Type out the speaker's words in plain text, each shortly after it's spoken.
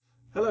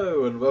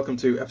Hello and welcome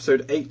to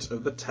episode 8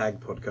 of the Tag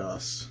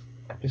Podcast.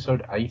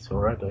 Episode 8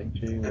 already?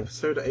 Jesus.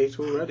 Episode 8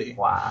 already.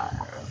 Wow.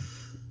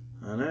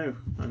 I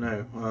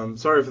know.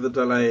 Sorry for the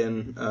delay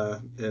in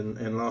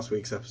last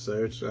week's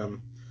episode,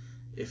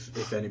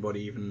 if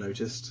anybody even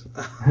noticed.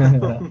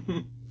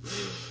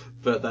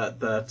 But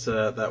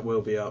that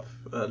will be up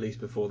at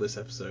least before this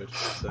episode,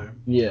 so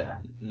yeah.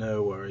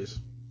 No worries.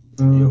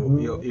 Mm-hmm.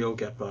 You'll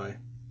get by.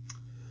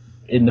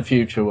 In the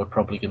future, we're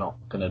probably not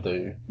going to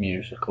do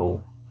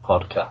musical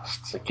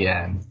podcasts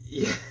again.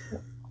 Yeah.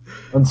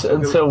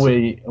 Until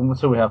we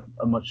have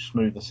a much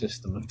smoother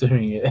system of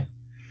doing it.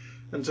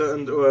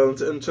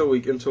 Until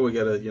we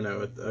get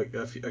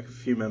a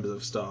few members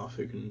of staff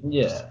who can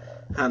just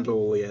handle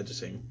all the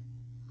editing.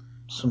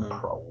 Some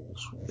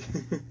trolls.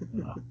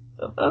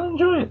 They'll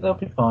enjoy it. They'll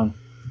be fine.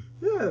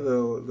 Yeah,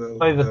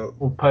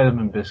 we'll pay them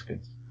in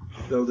biscuits.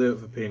 They'll do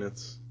it for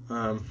peanuts.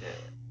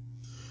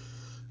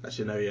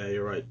 Actually, no. Yeah,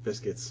 you're right.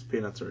 Biscuits,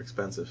 peanuts are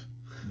expensive.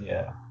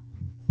 Yeah.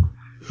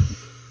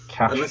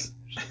 Cash.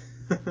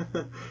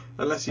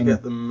 Unless you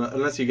get them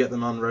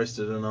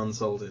unroasted and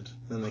unsalted,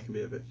 then they can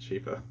be a bit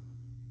cheaper.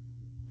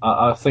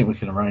 I think we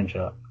can arrange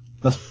that.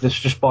 Let's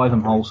just buy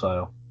them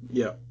wholesale.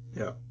 Yeah.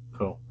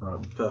 Cool.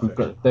 Right.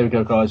 Perfect. There we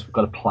go, guys. We've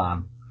got a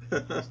plan.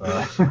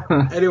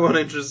 Anyone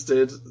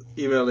interested?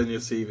 Email in your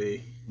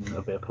CV.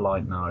 That'll be a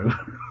polite no.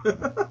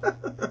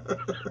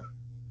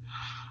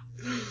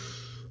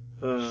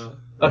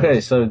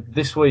 Okay, so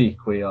this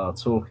week we are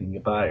talking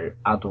about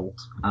adult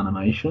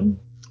animation.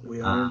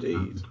 We are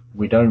indeed.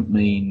 We don't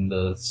mean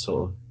the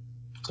sort of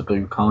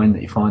taboo kind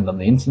that you find on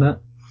the internet,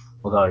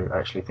 although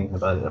actually thinking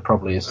about it, there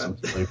probably is some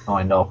taboo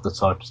kind of the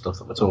type of stuff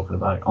that we're talking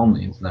about on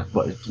the internet,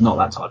 but it's not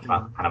that type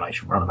of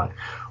animation we're on about.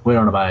 We're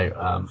on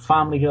about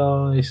Family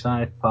Guy,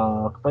 South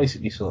Park,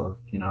 basically sort of,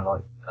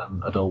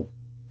 adult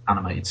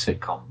animated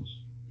sitcoms.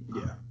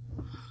 Yeah.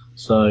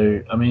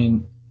 So, I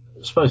mean,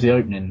 I suppose the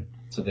opening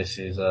to this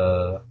is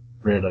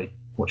really,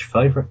 what's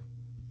your favourite?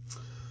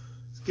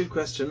 It's a good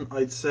question.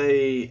 I'd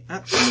say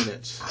at the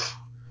minute,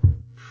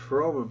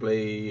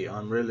 probably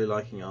I'm really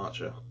liking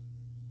Archer.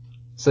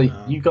 So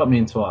you got me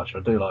into Archer.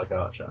 I do like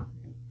Archer.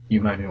 You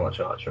made me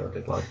watch Archer. I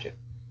did like it.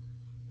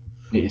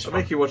 It is I fun.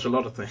 make you watch a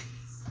lot of things.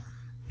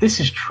 This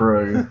is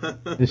true.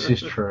 This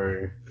is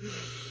true.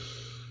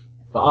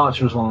 But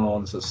Archer was one of the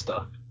ones that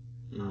stuck.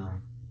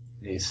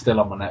 It's still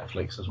on my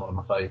Netflix as one of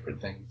my favourite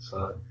things.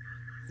 So.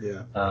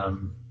 Yeah.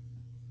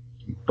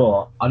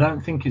 But I don't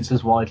think it's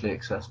as widely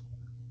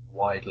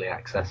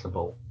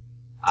accessible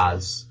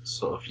as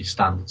sort of your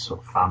standard sort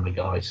of Family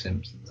Guy,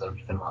 Simpsons,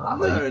 everything like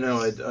that.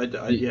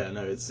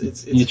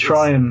 It's you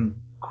try and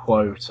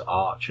quote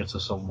Archer to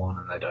someone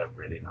and they don't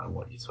really know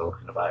what you're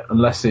talking about,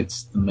 unless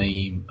it's the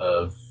meme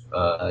of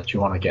do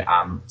you want to get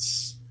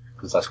ants?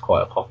 Because that's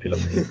quite a popular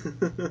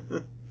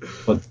meme.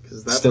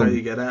 Because that's how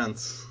you get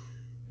ants.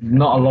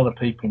 Not a lot of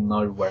people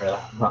know where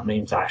that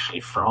meme's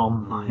actually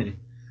from.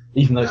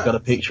 Even though it's got a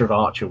picture of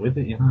Archer with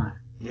it,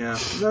 Yeah,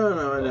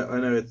 no, I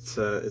know.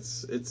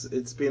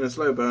 It's been a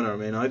slow burner. I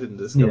mean, I didn't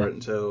discover it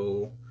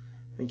until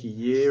I think a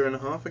year and a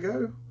half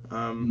ago.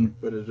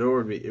 But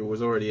it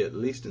was already at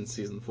least in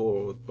season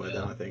 4 by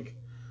then, I think.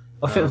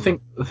 I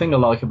think the thing I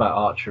like about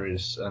Archer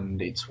is,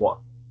 and it's what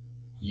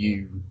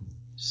you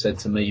said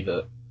to me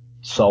that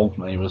sold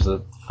me, was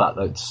the fact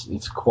that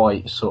it's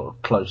quite sort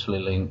of closely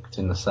linked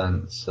in the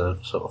sense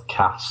of sort of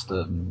cast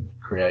and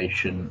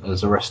creation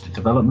as Arrested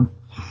Development.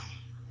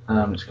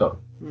 It's got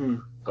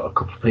a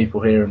couple of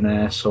people here and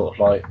there, sort of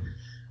like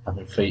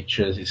having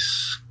features.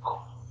 It's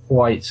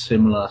quite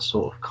similar,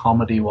 sort of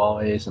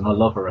comedy-wise, and I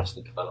love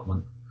Arrested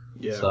Development.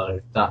 Yeah. So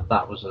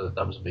that was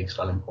a big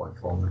selling point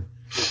for me.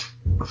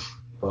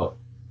 But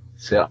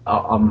see,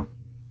 I'm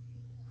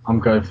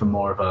going for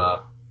more of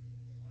a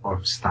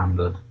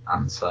standard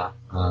answer,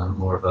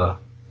 more of a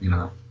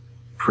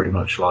pretty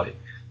much like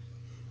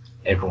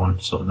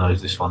everyone sort of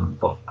knows this one.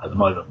 But at the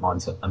moment,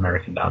 mine's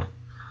American Dad.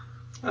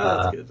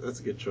 That's good. That's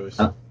a good choice.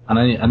 And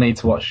I need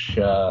to watch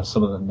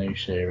some of the new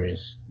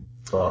series.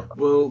 But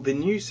the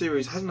new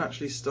series hasn't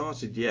actually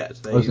started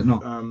yet. Is it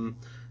not?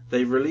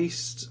 They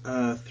released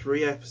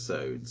 3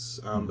 episodes,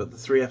 but the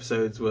 3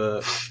 episodes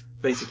were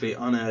basically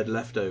unaired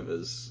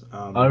leftovers.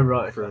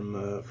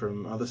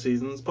 From other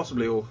seasons,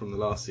 possibly all from the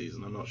last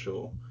season. I'm not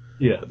sure.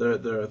 Yeah.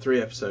 But there are 3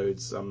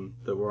 episodes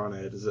that were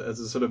unaired as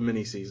a sort of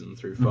mini season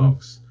through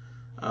Fox.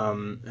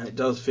 And it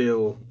does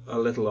feel a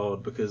little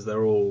odd because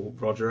they're all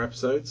Roger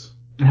episodes.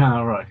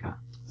 Oh, right.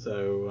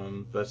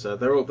 So, but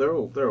they're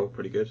all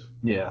pretty good.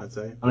 Yeah, I'd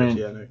say. I mean,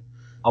 the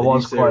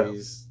new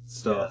series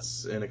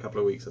starts in a couple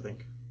of weeks, I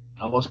think.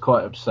 I was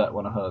quite upset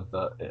when I heard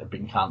that it had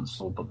been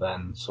cancelled, but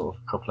then sort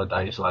of a couple of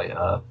days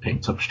later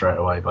picked up straight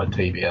away by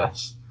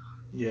TBS.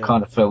 Yeah.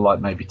 Kind of feel like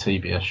maybe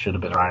TBS should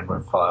have been around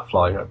when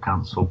Firefly got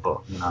cancelled,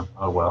 but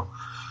oh well.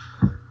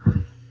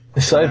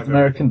 They saved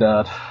American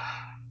Dad.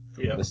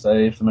 Yeah. They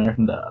saved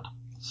American Dad.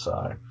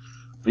 So,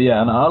 but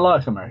yeah, no, I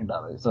like American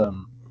Dad. It's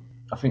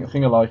I think the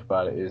thing I like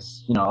about it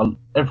is,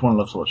 everyone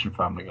loves watching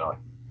Family Guy,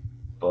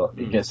 but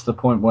it gets to the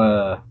point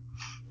where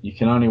you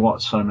can only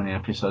watch so many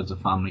episodes of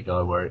Family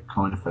Guy where it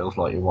kind of feels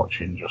like you're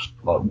watching just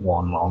like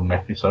one long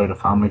episode of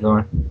Family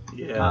Guy.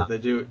 Yeah, they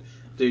do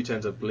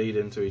tend to bleed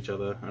into each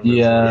other. And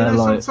Yeah, you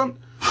know, like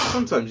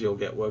sometimes you'll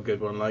get a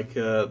good one, like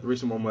the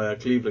recent one where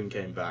Cleveland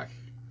came back.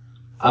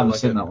 I haven't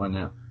seen that one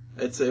yet.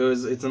 It's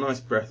a nice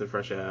breath of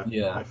fresh air.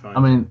 Yeah, I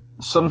mean,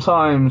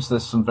 sometimes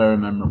there's some very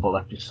memorable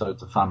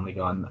episodes of Family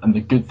Guy, and the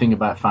good thing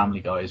about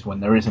Family Guy is when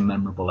there is a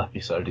memorable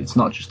episode, it's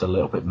not just a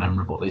little bit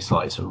memorable. It's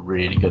a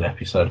really good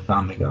episode of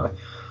Family Guy.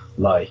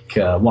 Like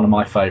one of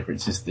my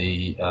favourites is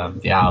the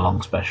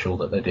hour-long special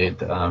that they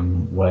did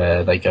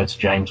where they go to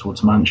James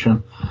Wood's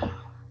mansion,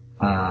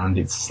 and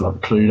it's like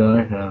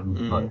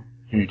Cluedo, like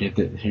who did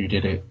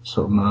it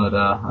sort of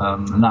murder,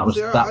 and that was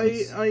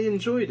I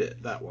enjoyed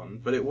it, that one,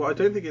 but I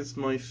don't think it's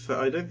I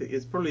don't think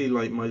it's probably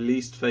like my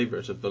least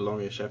favourite of the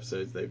longish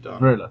episodes they've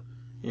done. Really?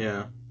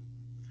 Yeah.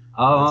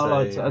 I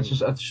liked it. I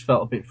just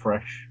felt a bit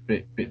fresh,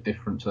 bit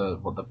different to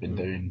what they've been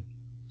doing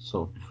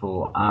sort of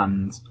before.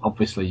 And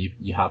obviously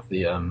you have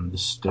the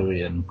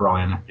Stewie and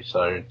Brian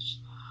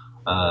episodes,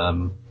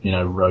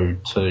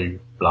 Road to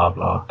blah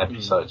blah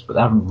episodes, but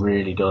they haven't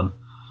really done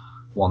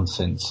one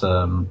since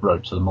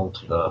Road to the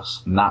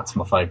Multiverse, and that's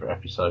my favourite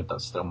episode.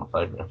 That's still my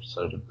favourite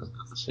episode of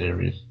the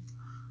series.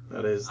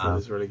 That is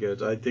really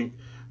good. I think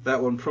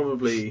that one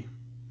probably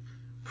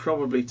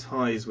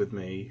ties with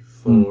me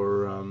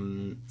for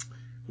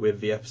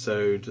with the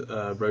episode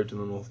Road to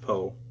the North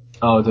Pole.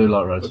 Oh, I do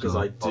like Road to the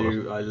North Pole.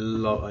 Because I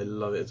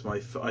love it. It's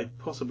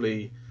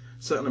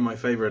certainly my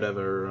favourite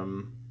ever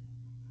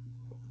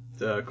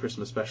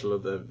Christmas special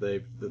that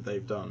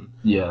they've done.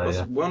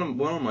 Yeah. One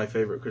of my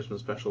favourite Christmas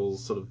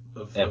specials sort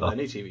of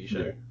any TV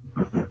show.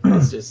 Yeah.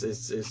 It's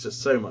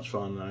just so much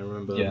fun. I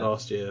remember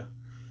last year.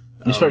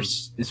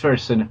 It's very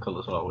cynical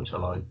as well, which I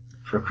like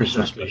for a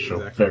Christmas special.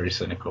 Exactly. Very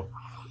cynical.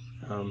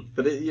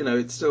 But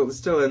it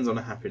still ends on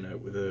a happy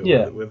note with an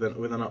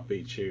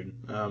upbeat tune.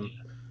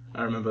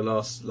 I remember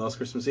last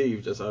Christmas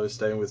Eve, I was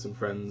staying with some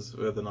friends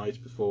the night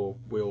before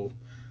we all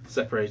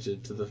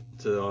separated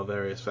to our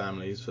various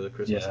families for the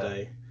Christmas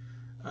day.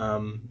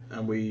 And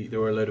there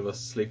were a load of us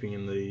sleeping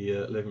in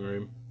the living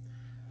room,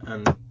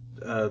 and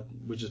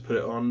we just put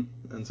it on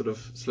and sort of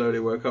slowly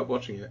woke up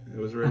watching it. It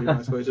was a really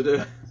nice way to do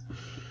it.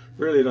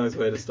 Really nice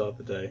way to start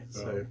the day.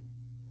 So,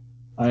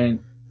 I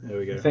mean, there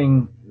we go.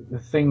 The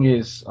thing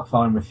is, I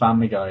find with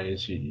Family Guy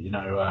is it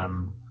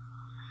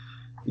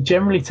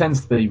generally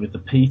tends to be with the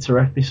Peter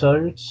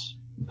episodes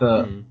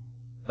that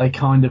they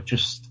kind of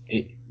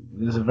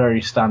there's a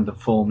very standard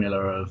formula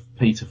of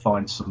Peter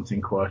finds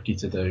something quirky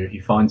to do, he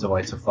finds a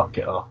way to fuck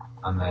it up,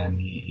 and then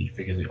he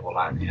figures it all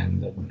out in the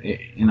end. And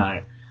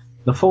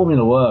the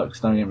formula works,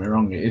 don't get me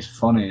wrong, it is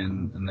funny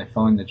and they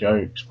find the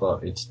jokes,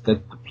 but it's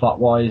the plot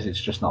wise it's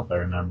just not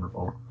very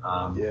memorable.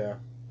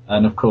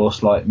 And of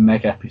course, like,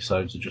 Meg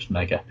episodes are just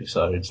Meg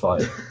episodes.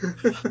 Like,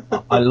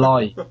 I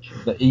like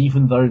that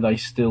even though they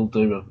still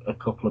do a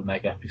couple of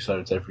Meg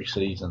episodes every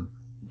season,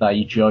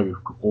 they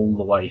joke all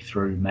the way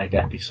through Meg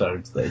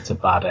episodes that it's a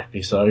bad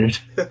episode.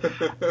 But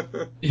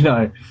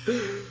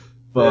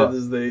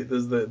there's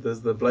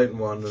the blatant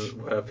one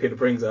where Peter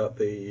brings out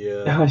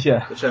the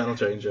the channel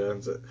changer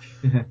and says,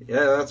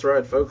 "Yeah, that's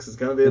right, folks. It's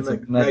going to be a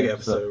Meg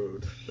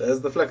episode.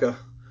 There's the flicker.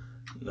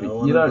 No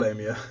one will blame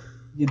you."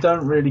 You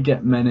don't really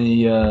get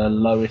many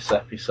Lois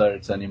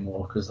episodes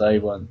anymore because they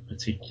weren't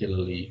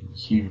particularly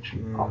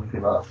hugely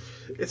popular.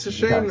 It's a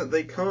shame that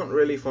they can't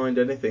really find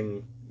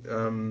anything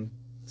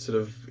sort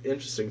of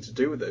interesting to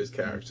do with those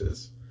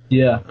characters.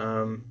 Yeah.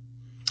 I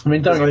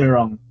mean, don't get me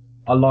wrong.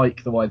 I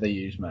like the way they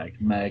use Meg.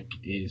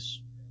 Meg's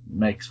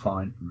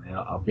fine for me.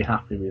 I'll be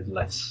happy with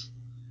less,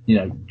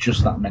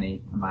 just that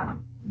many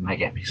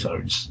Meg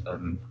episodes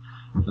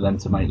for them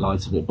to make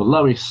light of it. But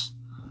Lois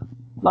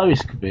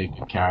could be a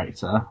good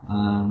character,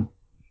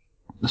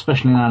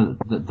 especially now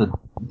that the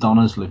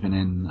Donna's living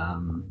in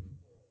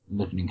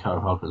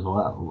Quahog as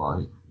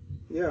well.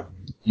 Like,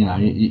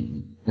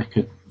 they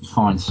could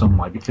find some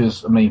way,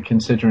 because I mean,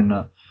 considering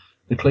that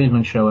the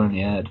Cleveland show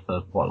only aired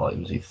for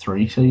was it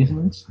 3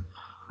 seasons?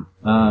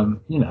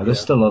 There's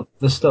still a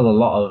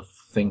lot of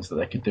things that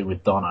they could do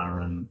with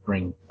Donna and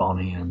bring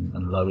Bonnie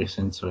and Lois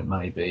into it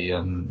maybe,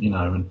 and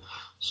and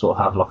sort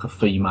of have like a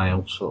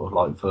female sort of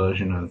like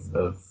version of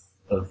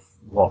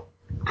what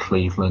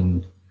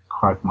Cleveland,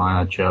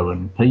 Quagmire, Joe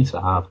and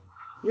Peter have.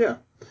 Yeah.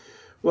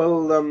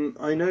 Well,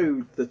 I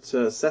know that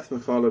Seth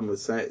MacFarlane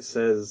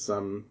says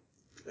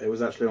it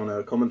was actually on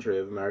a commentary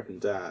of American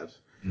Dad.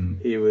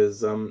 He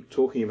was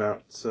talking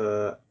about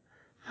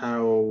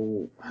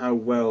how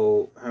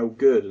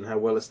good and how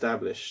well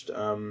established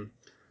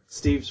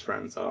Steve's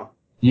friends are.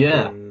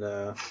 Yeah.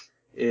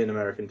 In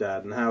American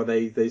Dad, and how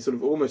they sort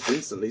of almost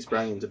instantly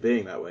sprang into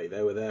being that way.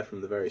 They were there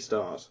from the very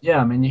start. Yeah,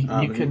 I mean, you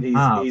can.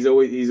 He's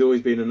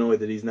always been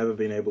annoyed that he's never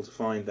been able to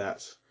find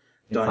that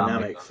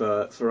dynamic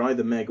for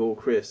either Meg or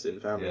Chris in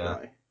Family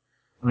Guy.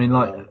 I mean,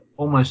 like,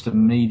 almost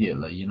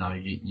immediately, you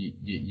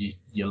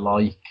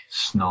like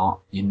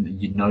Snot.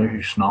 You know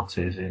who Snot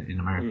is in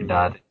American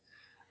Dad,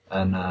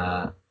 and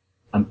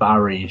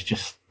Barry is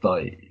just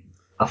like,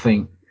 I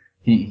think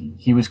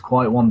he was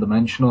quite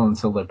one-dimensional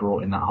until they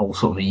brought in that whole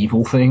sort of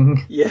evil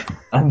thing. Yeah.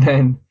 And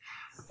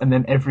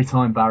then every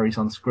time Barry's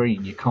on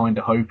screen, you're kind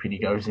of hoping he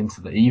goes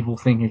into the evil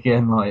thing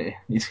again. Like,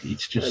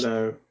 it's just... I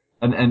know.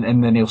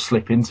 And then he'll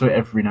slip into it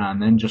every now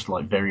and then, just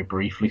like very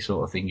briefly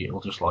sort of thing.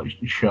 It'll just like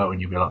show and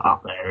you'll be like,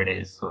 there it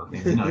is, sort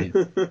of thing. You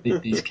know,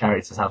 these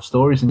characters have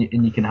stories, and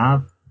you can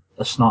have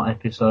a Snot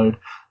episode.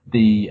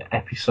 The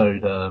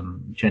episode,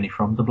 Jenny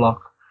from the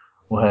Block,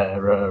 where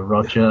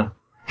Roger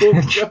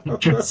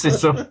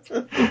dresses up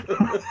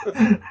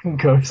and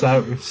goes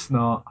out with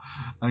Snot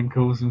and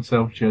calls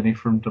himself Jenny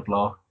from the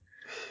Block.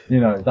 You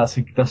know, that's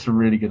a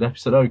really good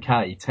episode.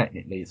 Okay,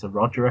 technically it's a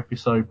Roger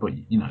episode, but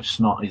you know,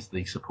 Snot is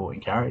the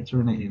supporting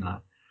character in it. You know,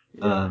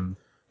 yeah.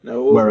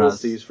 No, all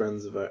Steve's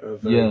friends are very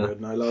good,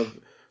 and I love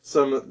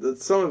some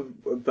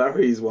of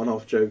Barry's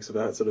one-off jokes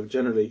about sort of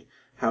generally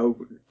how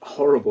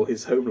horrible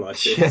his home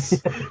life is.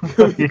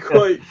 Can be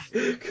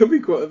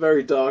quite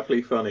very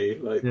darkly funny.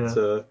 Like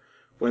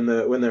when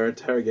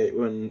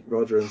when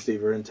Roger and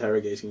Steve are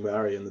interrogating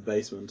Barry in the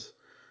basement.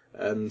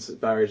 And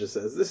Barry just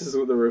says, "This is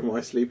the room I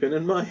sleep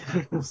in my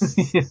house."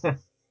 Yeah.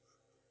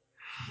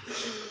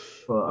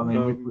 But I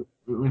mean,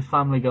 with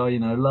Family Guy, you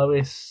know,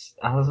 Lois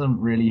hasn't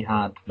really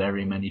had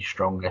very many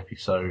strong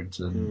episodes,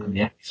 and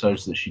the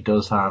episodes that she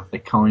does have, they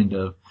kind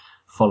of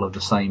follow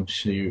the same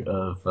suit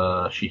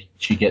of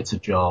she gets a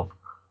job,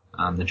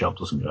 and the job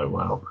doesn't go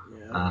well,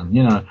 and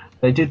you know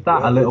they did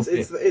that a little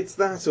bit. It's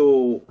that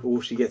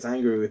or she gets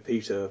angry with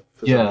Peter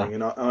for something,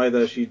 and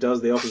either she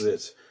does the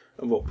opposite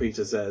of what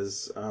Peter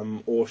says,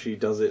 or she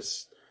does it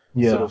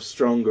sort of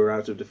stronger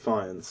out of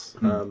defiance.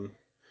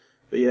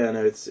 But yeah,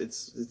 no,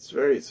 it's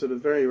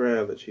very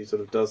rare that she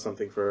sort of does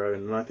something for her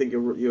own, and I think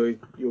you're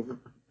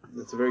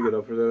that's a very good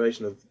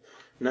observation of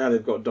now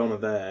they've got Donna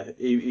there,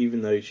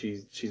 even though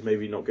she's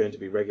maybe not going to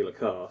be regular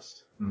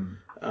cast.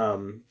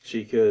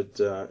 They could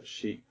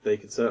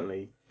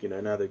certainly, you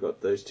know, now they've got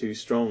those two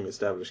strong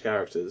established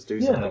characters, do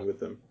something with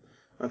them.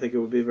 I think it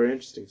would be very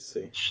interesting to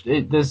see.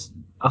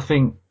 I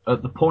think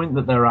at the point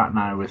that they're at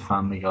now with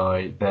Family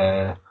Guy,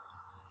 they're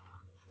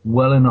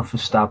well enough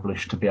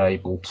established to be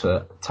able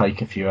to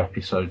take a few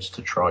episodes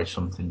to try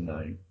something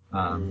new.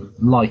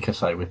 Like I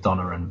say, with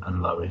Donna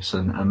and Lois,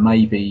 and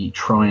maybe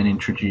try and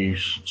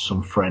introduce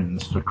some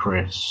friends for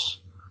Chris,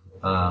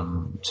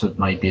 to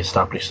maybe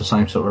establish the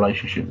same sort of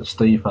relationship that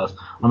Steve has.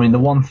 I mean, the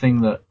one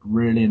thing that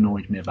really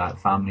annoyed me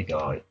about Family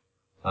Guy,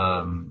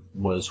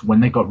 was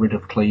when they got rid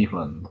of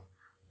Cleveland.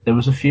 There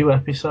was a few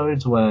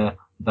episodes where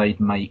they'd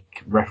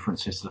make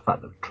references to the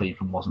fact that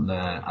Cleveland wasn't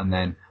there, and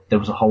then there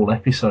was a whole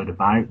episode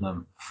about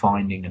them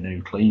finding a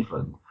new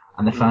Cleveland,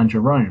 and they found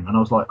Jerome, and I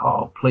was like,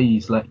 oh,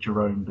 please let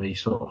Jerome be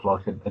sort of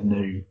like a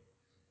new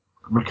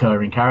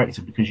recurring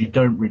character, because you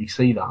don't really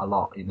see that a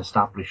lot in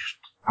established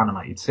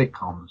animated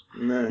sitcoms.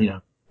 No. You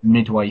know,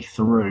 midway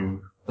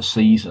through a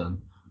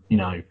season, you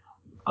know,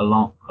 a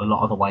lot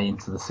of the way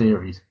into the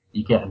series,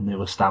 you get a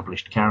new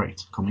established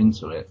character come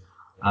into it.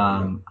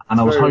 And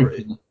I was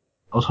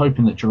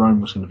hoping that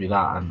Jerome was going to be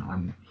that,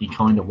 and he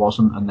kind of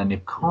wasn't. And then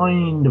they've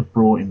kind of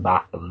brought him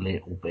back a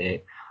little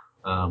bit,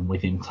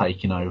 with him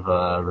taking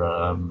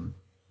over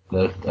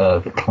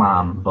the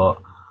clan.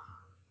 But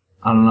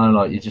I don't know,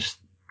 like, you just.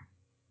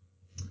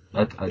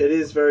 It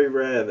is very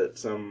rare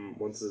that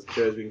once the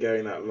show's been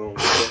going that long,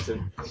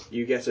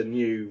 you get a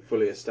new,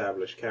 fully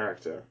established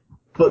character.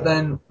 But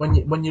then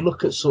when you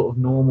look at sort of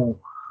normal,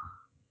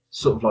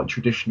 sort of like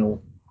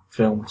traditional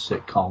film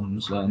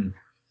sitcoms, and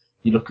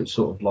you look at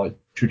sort of like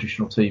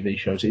traditional TV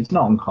shows, it's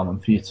not uncommon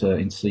for you to,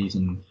 in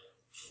season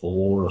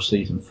 4 or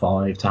season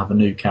 5, to have a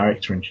new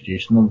character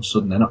introduced, and all of a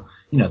sudden they're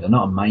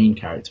not a main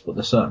character, but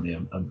they're certainly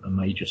a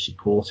major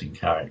supporting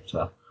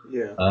character.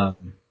 Yeah.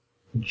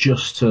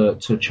 Just to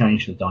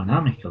change the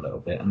dynamic a little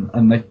bit,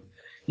 and they,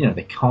 you know,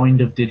 they kind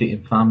of did it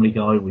in Family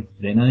Guy with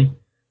Vinny,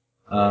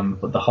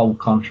 but the whole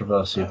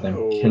controversy of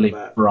them killing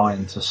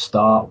Brian to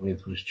start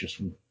with was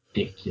just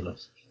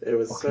ridiculous. It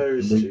was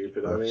so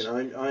stupid. I mean,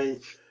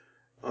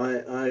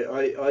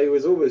 I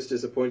was almost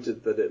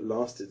disappointed that it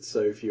lasted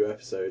so few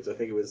episodes. I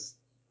think it was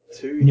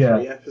 3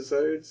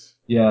 episodes.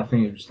 Yeah, I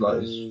think it was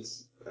like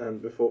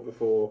and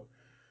before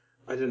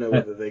I don't know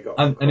whether they got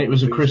and it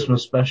was a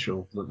Christmas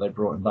special that they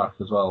brought him back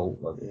as well.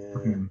 Like,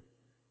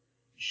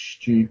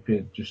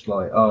 stupid, just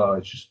like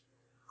it's just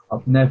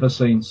I've never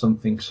seen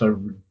something so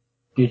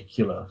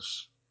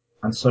ridiculous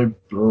and so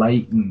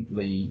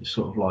blatantly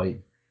sort of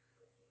like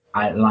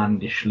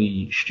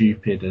outlandishly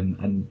stupid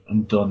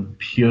and done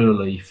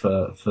purely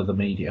for the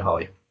media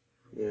hype.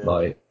 Yeah.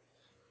 Like,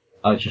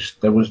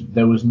 there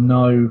was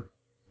no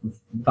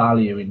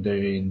value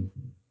in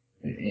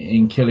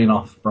killing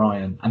off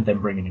Brian and then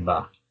bringing him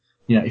back.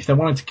 You know, if they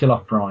wanted to kill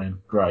off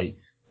Brian, great.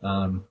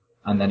 And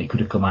then it could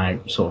have come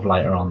out sort of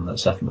later on that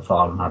Seth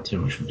MacFarlane had too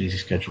much of a busy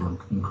schedule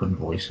and couldn't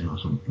voice him or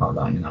something like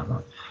that. You know,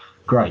 like,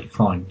 great,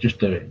 fine, just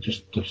do it.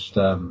 Just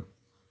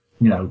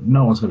you know,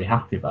 no one's going to be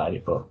happy about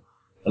it, but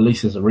at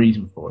least there's a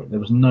reason for it. There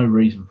was no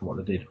reason for what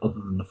they did other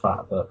than the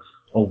fact that,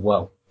 oh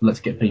well, let's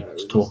get people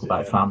to talk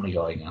about Family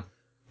Guy again.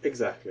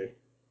 Exactly.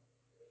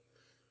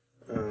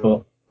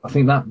 But I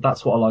think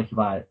that's what I like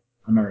about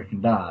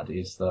American Dad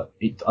is that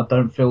I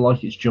don't feel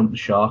like it's jumped the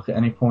shark at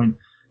any point.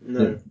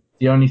 No.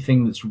 The only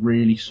thing that's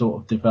really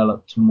sort of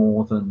developed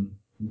more than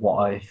what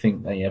I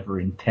think they ever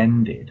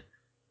intended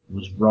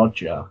was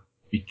Roger,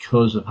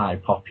 because of how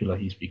popular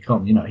he's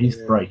become. You know, he's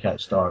the breakout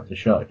star of the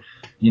show.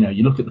 You know,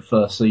 you look at the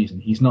first season,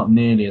 he's not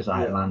nearly as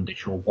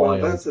outlandish or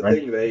wild. Well, that's the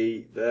thing.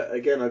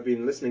 Again, I've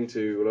been listening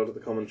to a lot of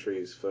the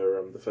commentaries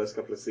for the first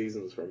couple of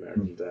seasons for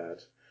American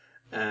Dad,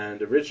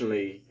 and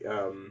originally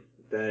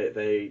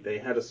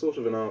they had a sort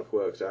of an arc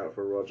worked out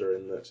for Roger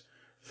in that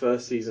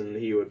first season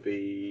he would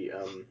be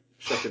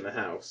shut in the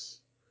house.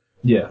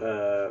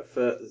 Yeah.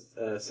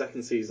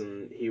 Second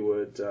season he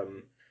would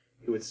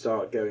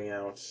start going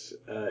out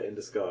in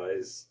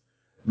disguise.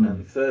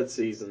 And third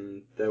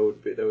season I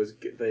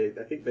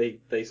think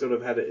they sort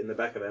of had it in the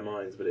back of their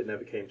minds, but it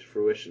never came to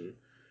fruition.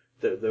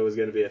 That there was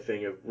going to be a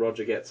thing of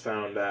Roger gets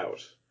found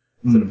out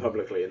sort of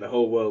publicly, and the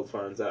whole world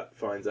finds out,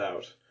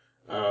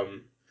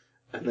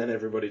 and then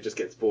everybody just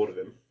gets bored of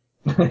him.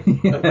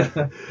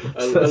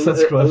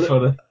 That's quite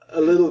funny.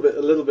 A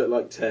little bit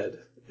like Ted.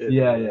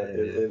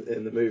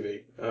 In the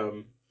movie.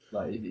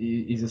 Like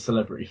he's a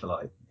celebrity for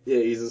like. Yeah,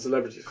 he's a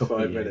celebrity for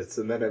 5 minutes,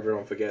 and then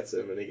everyone forgets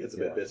him, and he gets a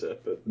bit bitter.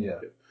 But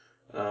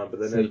but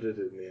they never did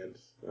it in the end.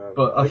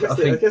 But I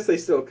guess they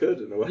still could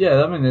in a way.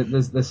 Yeah, I mean,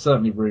 there's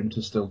certainly room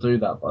to still do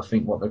that. But I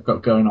think what they've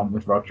got going on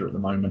with Roger at the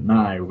moment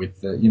now, with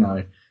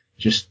the,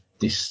 just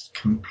this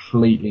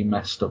completely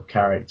messed up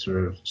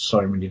character of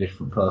so many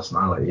different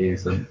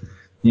personalities, and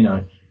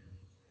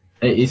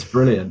it's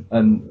brilliant.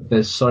 And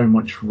there's so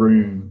much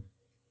room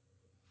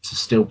to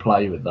still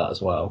play with that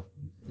as well.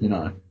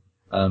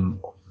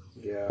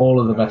 All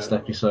of the best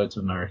episodes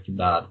of American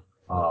Dad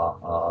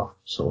are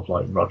sort of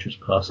like Roger's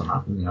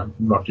personality,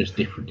 Roger's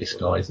different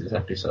disguises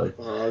episodes.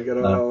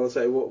 I'll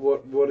say,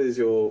 what is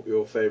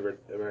your favourite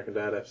American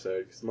Dad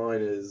episode? Because mine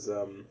is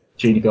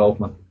Jeannie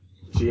Goldman.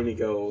 Jeannie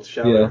Gold,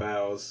 Shallow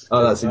Vows.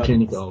 Oh, that's in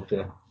Jeannie Gold,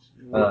 yeah.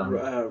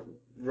 I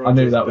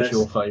knew that was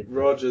your favourite.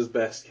 Roger's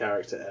best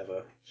character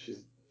ever.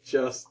 She's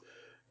just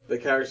the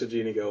character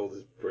Jeannie Gold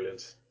is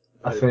brilliant.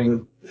 I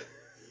think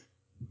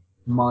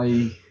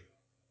my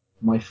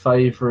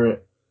favourite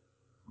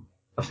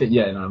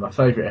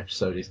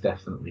episode is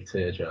definitely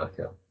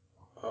Tearjerker.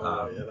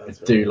 I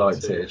do like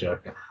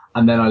Tearjerker.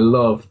 And then I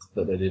loved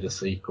that they did a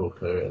sequel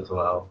to it as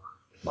well.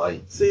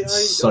 Like, I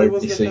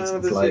wasn't a fan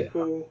of the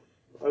sequel.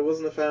 I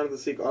wasn't a fan of the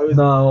sequel. I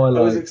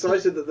was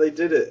excited that they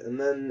did it, and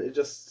then it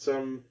just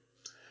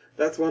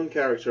that's one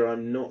character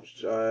I'm not.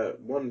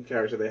 One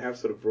character they have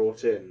sort of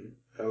brought in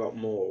a lot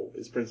more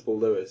is Principal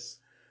Lewis.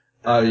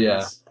 And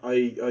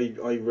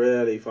I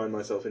rarely find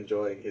myself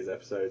enjoying his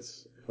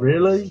episodes.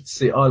 Really?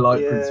 See, I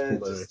like Principal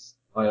Lewis.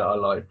 I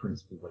like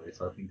Principal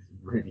Lewis. I think he's a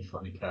really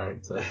funny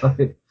character.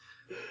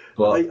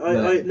 But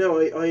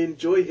I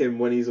enjoy him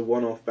when he's a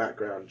one-off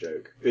background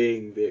joke,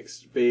 being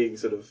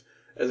sort of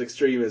as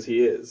extreme as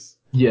he is.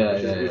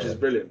 Which is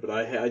brilliant. But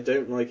I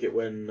don't like it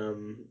when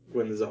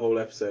there's a whole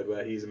episode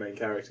where he's a main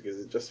character,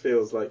 because it just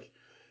feels like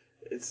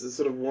it's a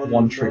sort of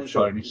one trick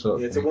pony sort of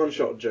thing. It's a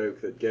one-shot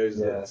joke that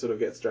that sort of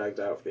gets dragged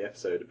out for the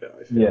episode a bit,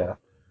 I feel. Yeah.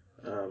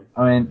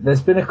 I mean,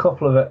 there's been a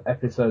couple of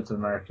episodes of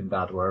American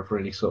Dad where I've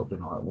really sort of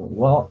been like,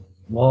 well,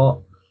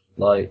 what?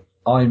 Like,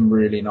 I'm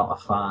really not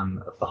a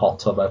fan of the hot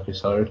tub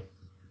episode,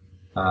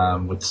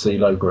 with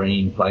CeeLo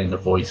Green playing the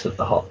voice of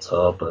the hot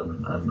tub,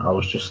 and I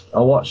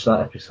watched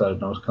that episode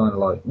and I was kind of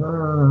like,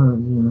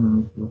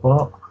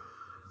 what?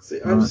 See,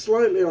 I'm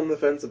slightly on the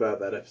fence about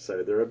that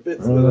episode. There are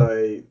bits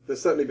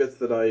there's certainly bits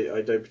that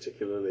I don't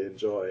particularly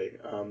enjoy.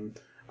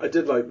 I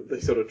did like that they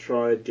sort of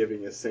tried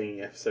giving a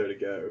singing episode a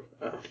go.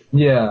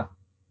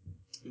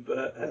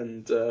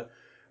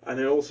 And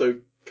I also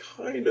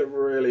kind of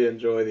really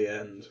enjoy the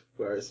end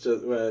where it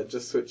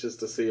just switches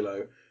to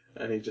CeeLo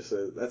and he just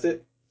says, "That's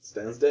it,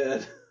 Stan's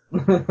dead."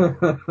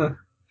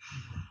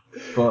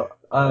 But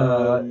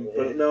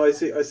no, I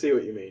see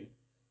what you mean.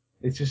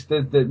 It's just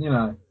that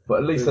but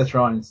at least they're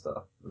trying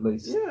stuff. At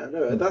least. Yeah,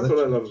 no, that's what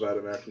I love about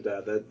American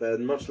Dad. They're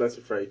much less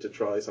afraid to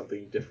try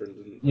something different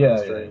and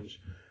strange.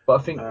 Yeah.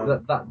 But I think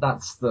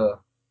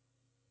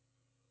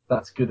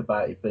that's good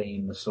about it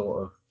being the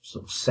sort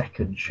of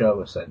second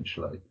show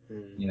essentially.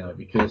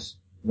 Because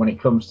when it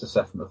comes to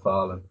Seth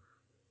MacFarlane,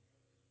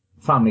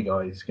 Family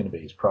Guy is going to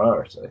be his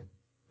priority.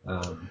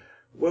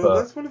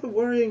 That's one of the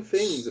worrying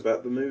things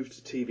about the move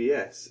to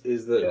TBS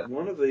is that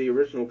one of the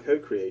original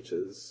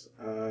co-creators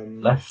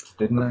left,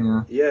 didn't they?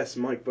 Yeah. Yes,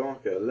 Mike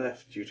Barker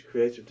left due to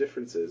creative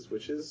differences,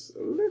 which is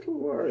a little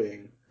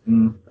worrying.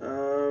 We'll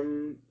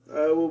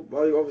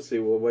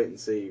wait and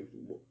see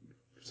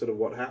sort of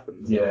what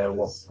happens. Yeah,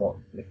 what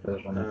if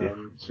there's any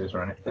differences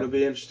or anything. It'll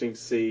be interesting to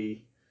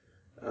see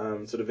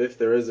sort of if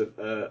there is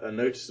a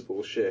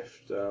noticeable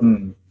shift,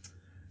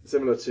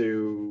 similar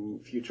to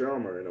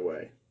Futurama in a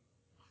way.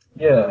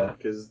 Yeah.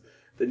 Because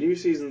the new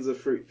seasons of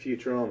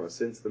Futurama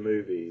since the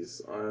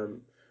movies,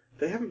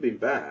 they haven't been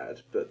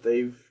bad, but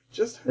they've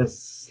just had a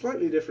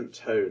slightly different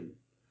tone.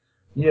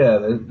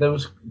 Yeah, there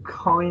was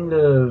kind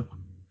of...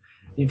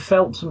 It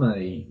felt to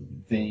me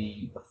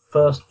the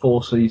first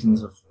 4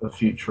 seasons of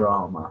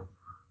Futurama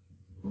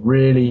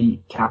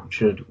really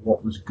captured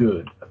what was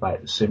good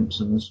about The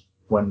Simpsons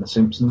when The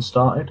Simpsons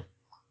started.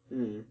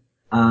 Mm.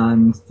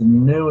 And the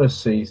newer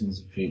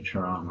seasons of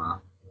Futurama,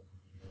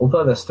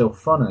 although they're still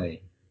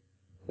funny,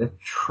 they're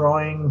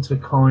trying to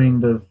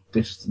kind of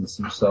distance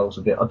themselves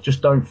a bit. I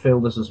just don't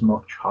feel there's as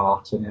much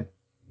heart in it.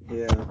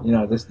 Yeah. You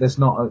know, there's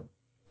not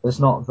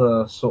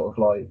the sort of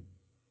like,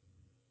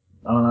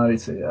 I don't know,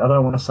 I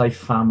don't want to say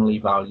family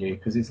value,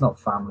 because it's not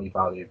family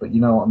value, but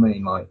you know what I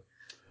mean, like,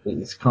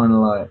 it's kind of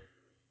like,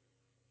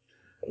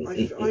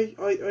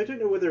 I don't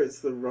know whether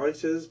it's the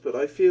writers, but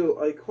I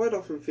quite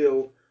often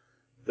feel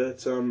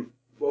that,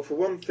 well, for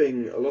one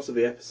thing, a lot of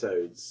the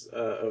episodes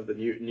of the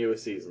newer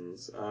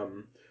seasons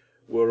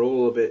were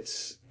all a bit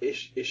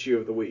issue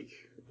of the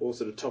week, or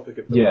sort of topic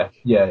of the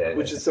week.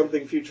 Which is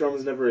something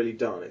Futurama's never really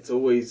done. It's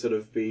always sort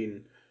of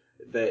been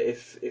that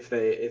if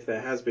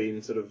there has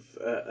been sort of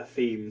a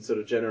theme sort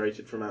of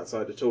generated from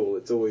outside at all,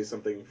 it's always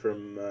something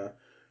from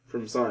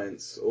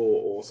science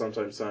or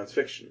sometimes science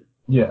fiction.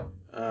 Yeah.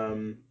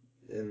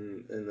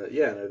 In that,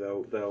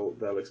 no,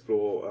 they'll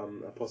explore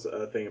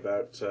a thing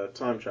about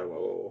time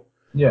travel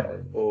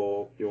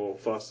or your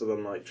faster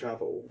than light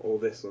travel or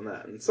this and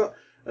that,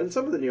 and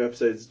some of the new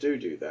episodes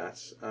do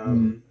that.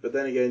 But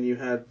then again, you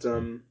had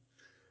the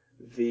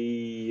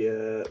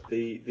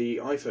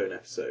iPhone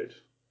episode,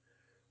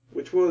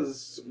 which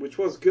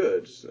was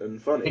good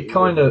and funny. It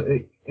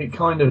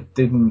kind of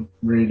didn't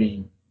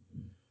really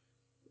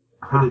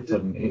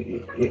happen.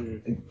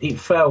 It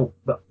felt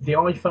that the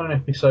iPhone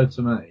episode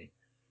to me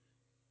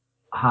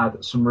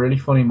had some really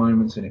funny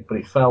moments in it, but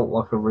it felt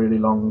like a really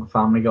long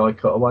Family Guy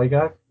cutaway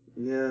gag.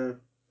 Yeah.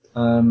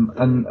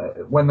 And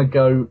when they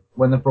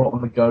brought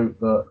on the goat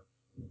that,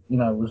 you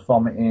know, was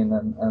vomiting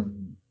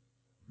and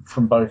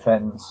from both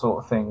ends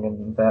sort of thing,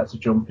 and they had to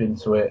jump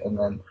into it, and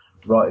then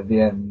right at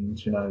the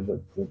end, you know,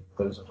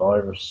 there was a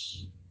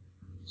virus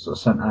sort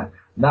of sent out.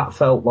 That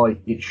felt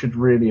like it should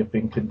really have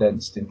been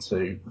condensed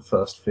into the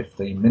first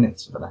 15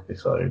 minutes of an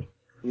episode.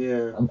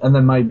 Yeah. And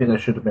then maybe there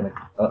should have been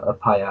a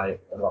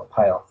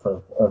payoff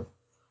of,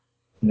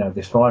 you know,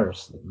 this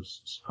virus that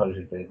was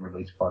supposedly being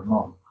released by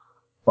Mom.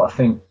 But I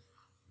think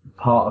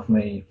part of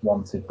me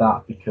wanted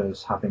that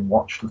because having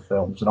watched the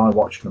films, and I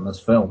watched them as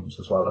films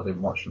as well, I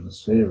didn't watch them as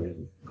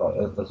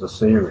a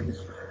series,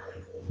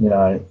 you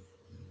know,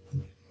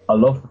 I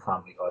love the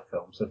Family Guy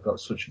films. They've got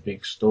such a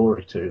big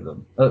story to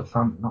them. Not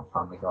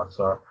Family Guy,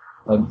 sorry.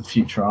 The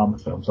Futurama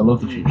films. I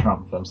love the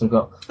Futurama films. They've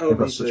got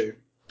such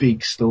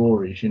big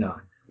stories, you know.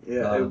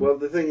 Yeah, well,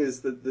 the thing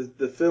is that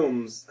the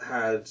films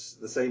had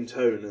the same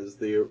tone as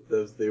the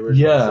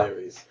original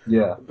series.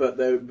 Yeah. But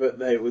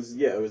it was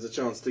a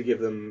chance to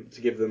give them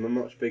a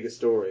much bigger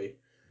story.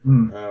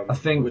 I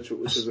think which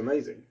was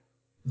amazing.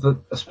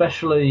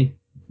 Especially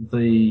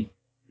the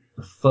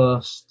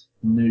first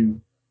new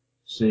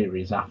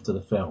series after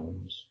the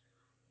films,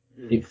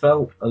 it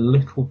felt a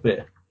little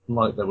bit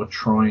like they were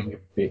trying a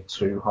bit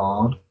too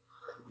hard.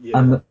 Yeah.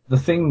 And the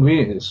thing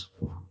is,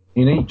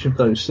 in each of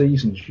those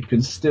seasons, you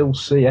can still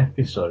see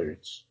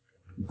episodes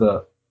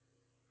that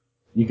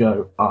you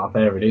go,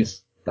 there it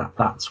is.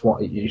 That's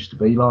what it used to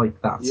be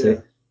like. That's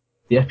it.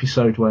 The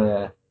episode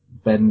where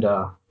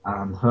Bender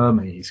and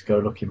Hermes go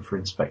looking for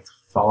Inspector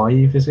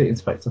 5, is it?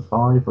 Inspector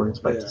 5 or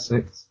Inspector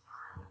 6?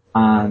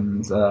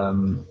 And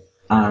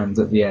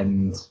at the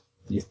end,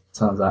 it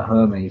turns out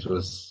Hermes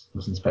was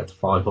Inspector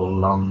 5 all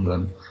along,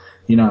 and,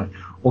 you know,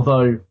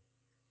 although,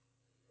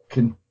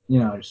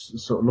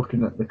 sort of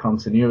looking at the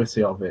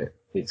continuity of it,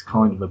 it's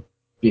kind of a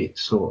bit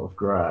sort of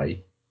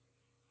grey.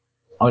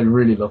 I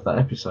really love that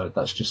episode.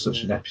 That's just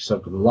such an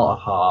episode with a lot of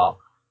heart,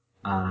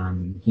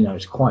 and, you know,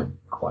 it's quite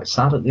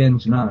sad at the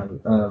end, you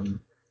know.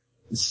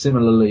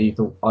 Similarly,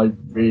 I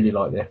really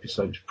like the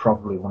episode. It's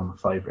probably one of my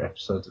favourite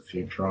episodes of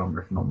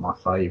Futurama, if not my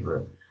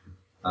favourite.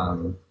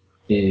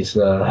 Is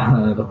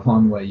the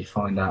one where you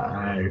find out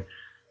how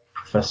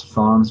Professor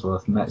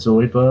Farnsworth met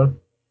Zoidberg.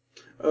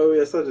 Oh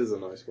yes, that is a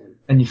nice one.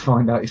 And you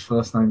find out his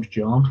first name's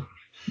John.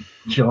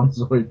 John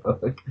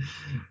Zoidberg.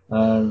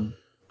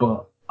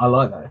 But I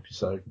like that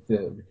episode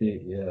with the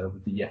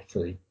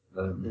Yeti.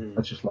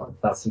 I just like,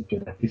 that's a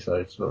good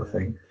episode sort of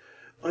thing.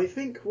 I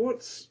think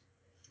what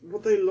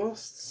they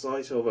lost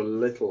sight of a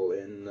little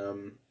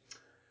in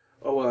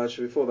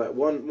actually before that,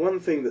 one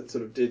thing that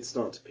sort of did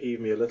start to peeve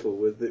me a little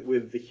with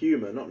the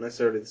humour, not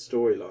necessarily the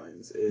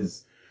storylines,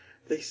 is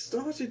they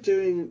started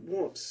doing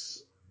what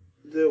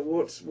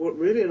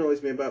really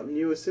annoys me about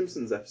newer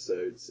Simpsons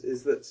episodes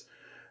is that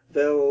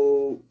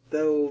they'll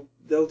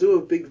do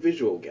a big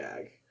visual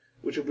gag,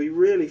 which will be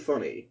really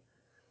funny,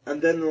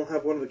 and then they'll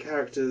have one of the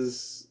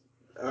characters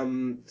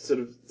sort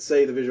of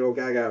say the visual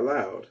gag out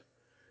loud,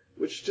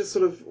 which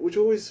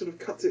always sort of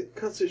cuts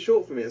it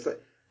short for me. It's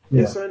like,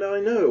 yes, I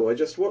know, I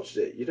just watched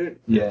it. You don't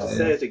have to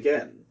say it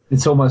again.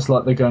 It's almost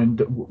like they're going,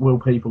 will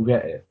people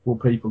get it? Will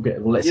people get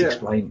it? Well, let's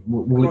explain.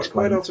 We'll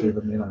explain it to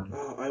them, you know.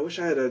 Oh, I wish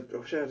I had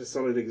a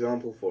solid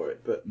example for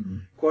it, but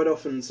quite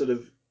often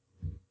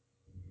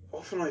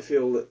I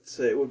feel that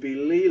it would be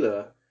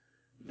Leela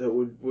that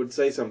would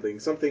say something,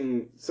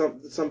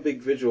 some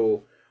big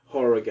visual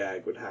horror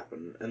gag would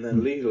happen, and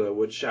then Leela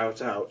would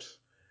shout out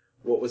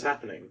what was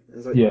happening. And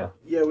it's like, yeah,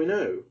 we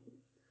know.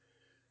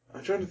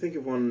 I'm trying to think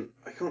of one.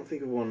 I can't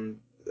think of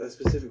a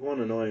specific one,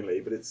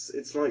 annoyingly, but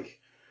it's like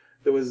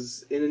there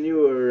was in a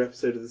newer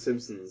episode of The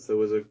Simpsons. There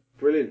was a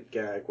brilliant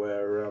gag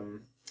where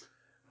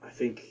I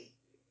think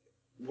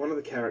one of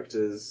the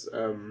characters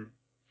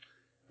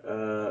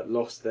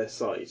lost their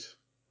sight.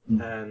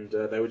 And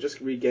they were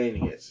just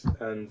regaining it,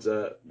 and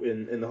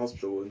in the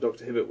hospital, and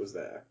Dr. Hibbert was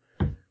there,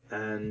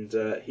 and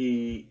Dr.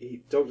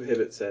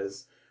 Hibbert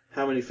says,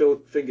 "How many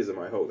fingers am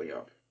I holding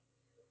up?"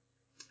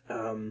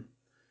 And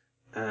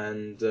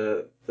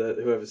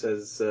whoever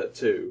says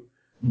 2,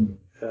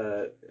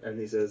 and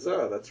he says,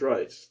 "Oh, that's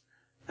right."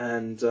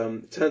 And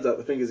turns out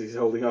the fingers he's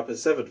holding up are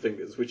 7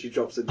 fingers, which he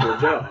drops into a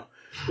jar,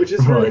 which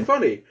is really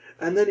funny.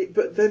 And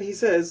then he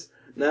says,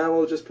 "Now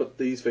I'll just put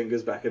these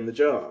fingers back in the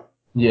jar."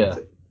 Yeah.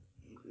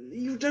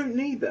 You don't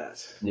need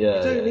that. Yeah,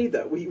 you don't need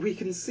that. We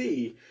can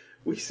see.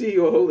 We see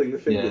you're holding the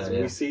fingers, and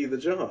yeah. we see the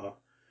jar.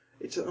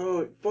 It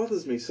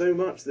bothers me so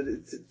much that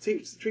it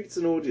treats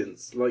an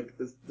audience like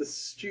the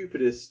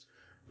stupidest,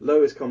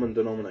 lowest common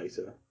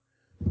denominator.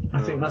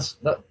 I think that's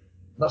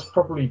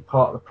probably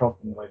part of the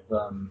problem with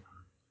the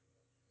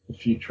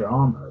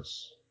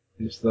Futuramas,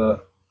 is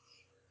that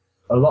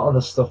a lot of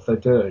the stuff they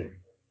do,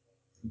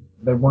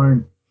 they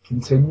won't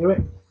continue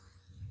it.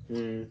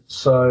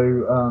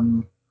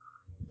 So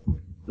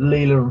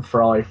Leela and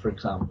Fry, for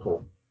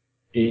example,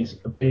 is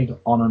a big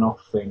on and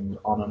off thing,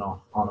 on and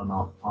off, on and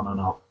off, on and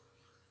off.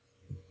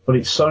 But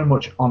it's so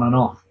much on and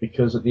off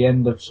because at the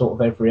end of sort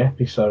of every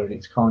episode,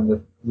 it's kind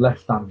of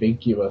left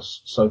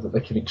ambiguous so that they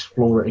can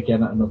explore it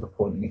again at another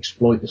point and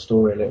exploit the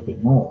story a little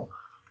bit more.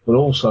 But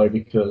also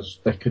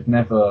because they could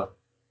never,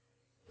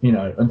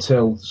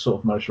 until the sort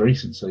of most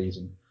recent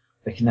season,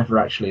 they can never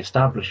actually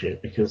establish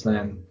it, because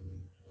then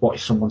what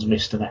if someone's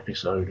missed an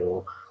episode,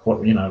 or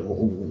what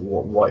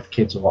if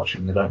kids are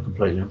watching and they don't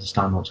completely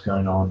understand what's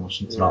going on, or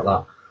something like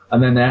that.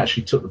 And then they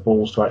actually took the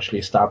balls to actually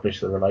establish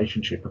the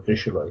relationship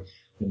officially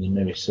in the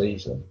newest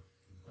season,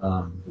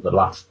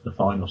 the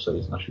final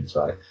season, I should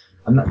say.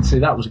 And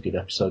that was a good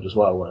episode as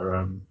well,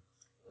 where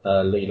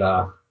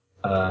Leela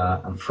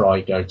and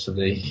Fry go to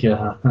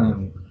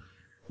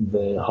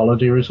the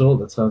holiday resort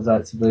that turns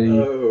out to be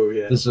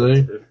the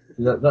zoo.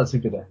 That's a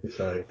good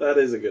episode. That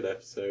is a good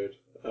episode.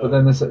 But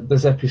then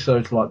there's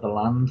episodes like The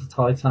Land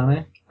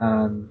Titanic,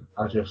 and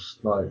I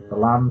just, The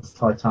Land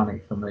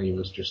Titanic for me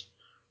was just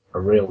a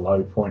real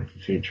low point for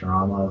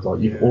Futurama. I was like,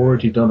 you've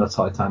already done a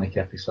Titanic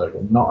episode,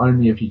 and not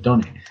only have you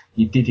done it,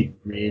 you did it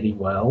really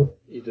well.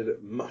 You did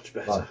it much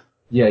better.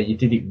 You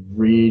did it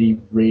really,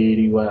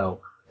 really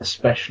well,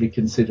 especially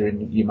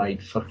considering you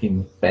made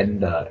fucking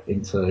Bender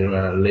into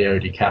Leo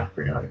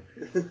DiCaprio.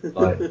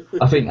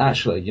 I think,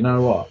 actually, you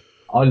know what?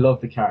 I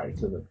love the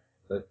character that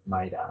they've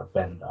made out of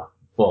Bender,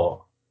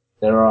 but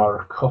there are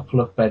a couple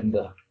of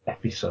Bender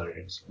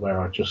episodes where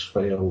I just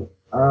feel,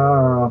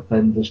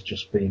 Bender's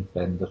just being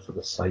Bender for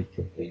the sake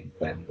of being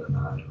Bender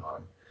now.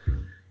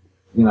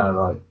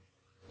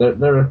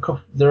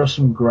 There are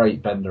some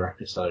great Bender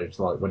episodes,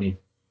 like when he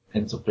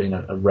ends up being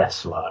a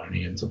wrestler and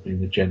he ends up being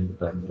the gender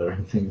bender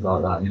and things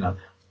like that.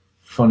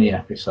 Funny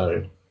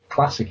episode,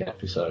 classic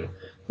episode.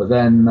 But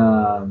then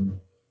I'm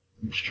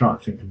just trying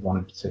to think of one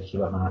in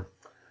particular now.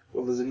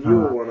 Well, there's a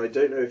newer one. I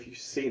don't know if you've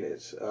seen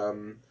it.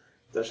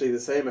 It's actually the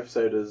same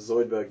episode as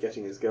Zoidberg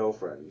getting his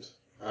girlfriend.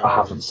 I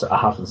haven't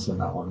seen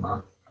that one,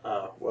 no.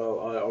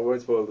 Well, I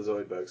won't spoil the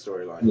Zoidberg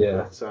storyline.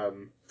 Yeah.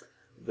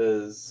 But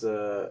there's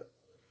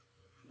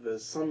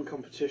some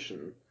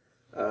competition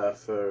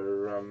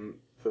for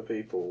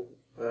people,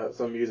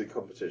 some music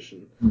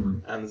competition,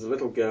 and there's a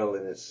little girl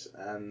in it,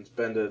 and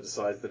Bender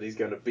decides that he's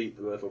going to beat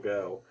the little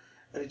girl,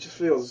 and it just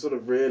feels sort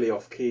of really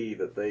off key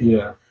that they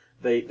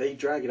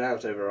drag it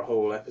out over a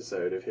whole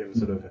episode of him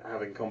sort of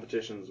having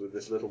competitions with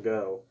this little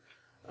girl,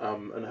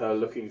 and her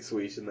looking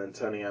sweet and then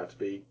turning out to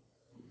be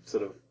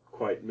sort of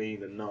quite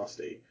mean and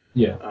nasty.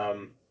 Yeah.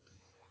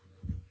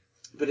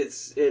 But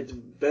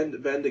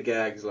Bender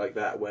gags like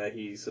that where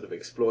he's sort of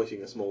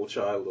exploiting a small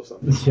child or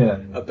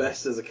something. Are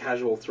best as a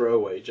casual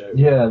throwaway joke.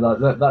 Yeah,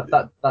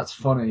 that's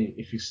funny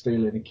if you're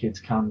stealing a kid's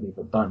candy,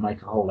 but don't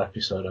make a whole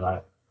episode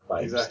about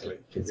exactly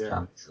kids'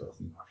 candy sort of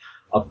thing.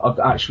 I've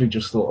actually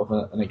just thought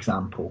of an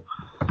example.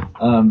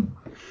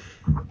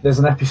 There's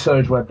an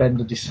episode where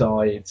Bender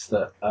decides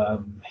that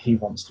he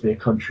wants to be a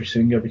country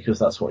singer because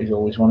that's what he's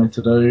always wanted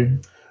to do.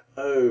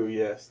 Oh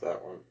yes,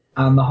 that one.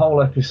 And the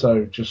whole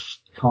episode just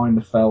kind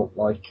of felt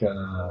like, they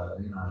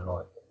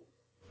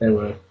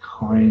were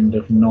kind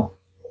of not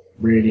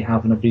really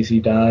having a busy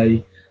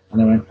day. And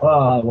they went,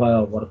 oh,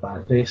 well, what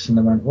about this? And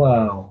they went,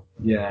 well,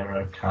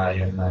 yeah,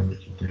 okay, and then we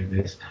can do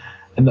this.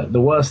 And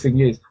the worst thing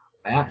is,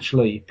 I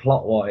actually,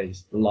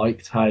 plot-wise,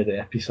 liked how the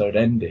episode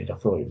ended. I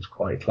thought it was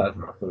quite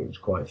clever. I thought it was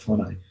quite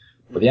funny.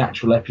 But the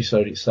actual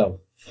episode itself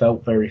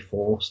felt very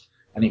forced.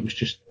 And it was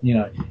just,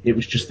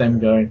 them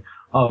going,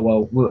 oh,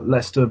 well,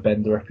 let's do a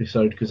Bender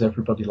episode because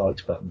everybody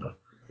likes Bender.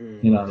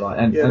 You know,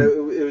 like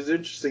it was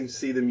interesting to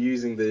see them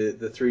using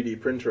the 3D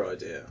printer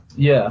idea.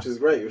 Yeah, which is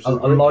great. I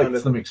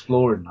liked them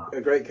exploring that.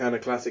 A great kind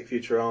of classic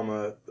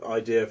Futurama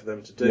idea for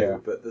them to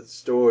do, but the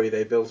story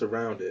they built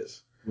around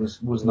it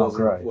was not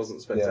great.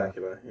 Wasn't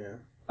spectacular. Yeah.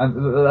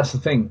 And that's the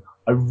thing.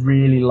 I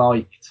really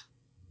liked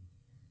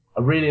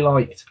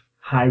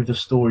how the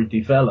story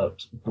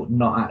developed, but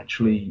not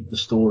actually the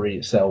story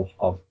itself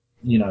of,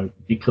 you know,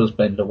 because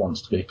Bender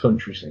wants to be a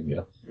country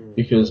singer.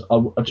 Because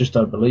I just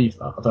don't believe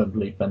that. I don't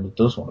believe Bender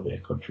does want to be a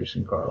country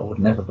singer. I would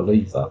never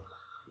believe that.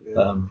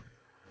 Yeah.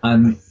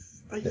 And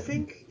I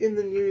think in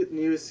the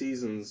newer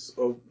seasons,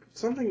 or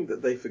something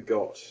that they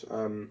forgot,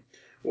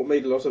 what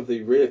made a lot of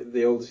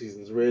the older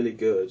seasons really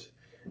good,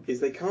 is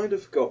they kind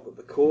of forgot that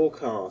the core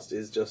cast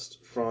is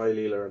just Fry,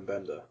 Leela, and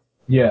Bender.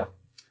 Yeah.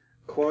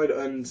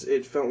 And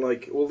it felt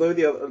like, although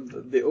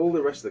all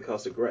the rest of the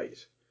cast are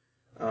great,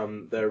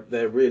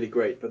 they're really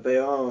great, but they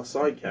are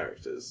side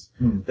characters.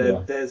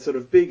 They're sort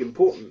of big,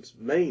 important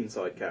main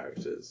side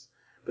characters,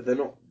 but they're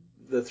not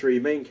the three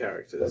main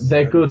characters.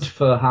 They're good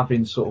for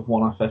having sort of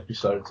one-off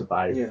episodes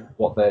about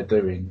what they're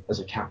doing as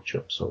a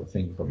catch-up sort of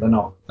thing, but they're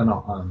not.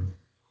 And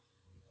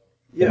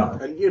you'd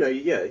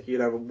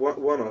have a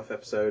one-off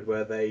episode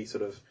where they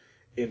sort of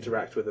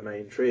interact with the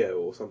main trio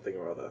or something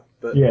or other.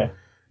 But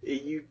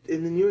in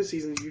the newer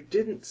seasons, you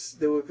didn't.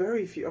 There were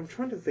very few. I'm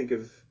trying to think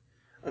of.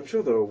 I'm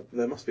sure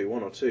there must be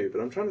one or two, but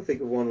I'm trying to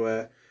think of one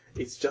where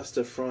it's just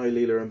a Fry,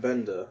 Leela, and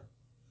Bender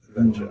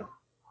adventure.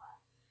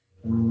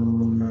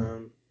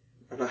 And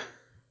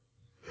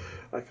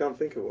I can't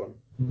think of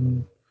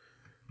one.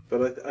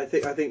 But I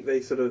think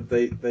they sort of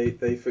they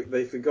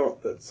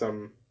forgot that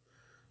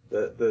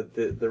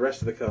the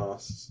rest of the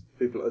cast,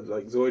 people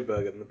like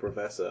Zoidberg and the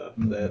Professor,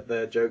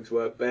 their jokes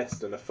work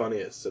best and are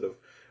funniest sort of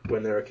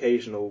when they're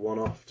occasional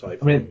one-off type.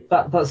 I mean,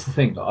 that's the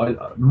thing.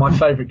 My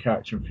favourite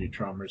character in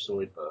Futurama is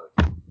Zoidberg.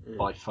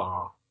 By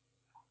far,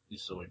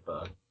 is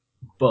Zoidberg.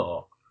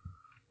 But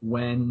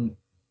when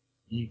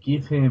you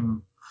give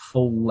him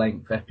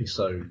full-length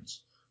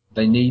episodes,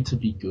 they need to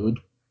be good.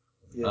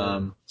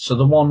 Yeah. So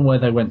the one where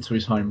they went to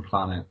his home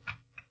planet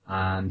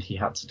and he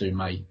had to do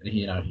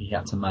he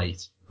had to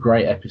mate.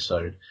 Great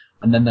episode.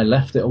 And then they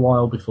left it a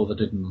while before they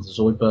did the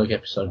Zoidberg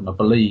episode, and I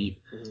believe,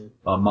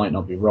 I might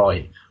not be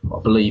right, but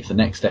I believe the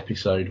next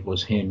episode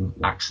was him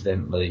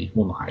accidentally,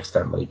 well not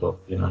accidentally, but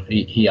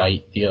he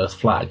ate the Earth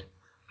flag.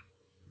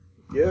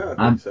 Yeah,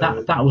 I think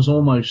so. That was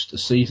almost a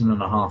season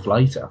and a half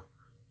later.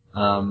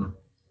 And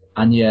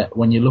yet,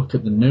 when you look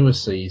at the newer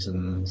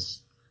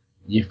seasons,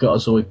 you've got a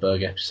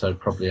Zoidberg episode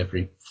probably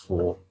every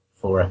four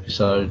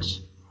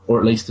episodes, or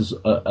at least there's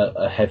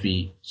a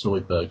heavy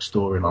Zoidberg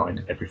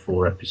storyline every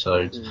 4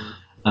 episodes.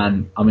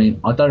 And I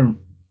mean, I don't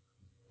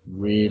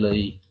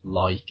really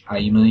like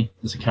Amy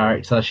as a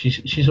character.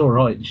 She's all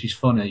right and she's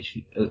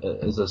funny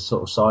as a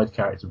sort of side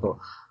character, but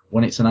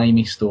when it's an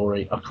Amy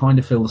story, I kind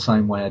of feel the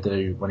same way I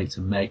do when it's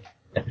a Meg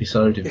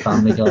episode in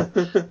Family Guy.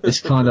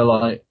 It's kind of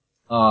like,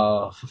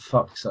 for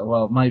fuck's sake,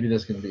 well, maybe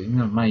there's going to be,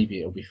 maybe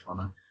it'll be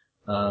funny.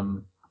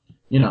 And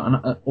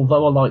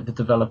although I like the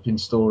developing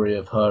story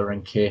of her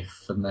and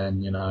Kif, and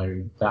then,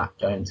 that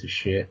going to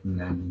shit, and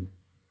then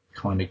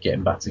kind of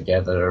getting back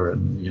together,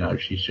 and,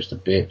 she's just a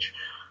bitch.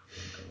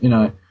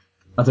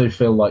 I do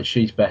feel like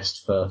she's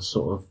best for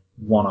sort of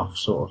one-off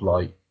sort of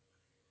like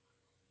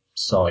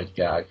side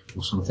gag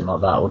or something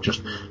like that, or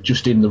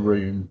just in the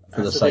room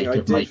for the sake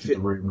of making the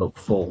room look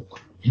full.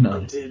 I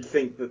did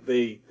think that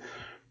the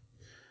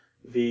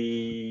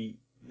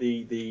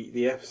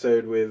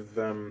episode with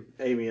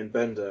Amy and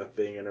Bender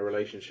being in a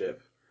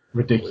relationship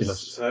ridiculous,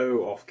 was so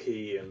off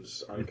key and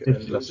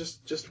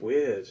just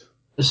weird.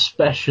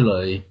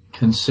 Especially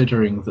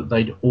considering that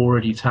they'd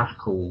already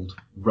tackled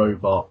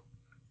robot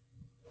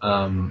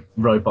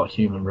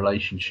human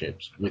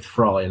relationships with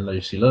Fry and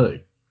Lucy Liu.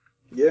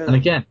 Yeah. And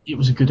again, it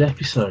was a good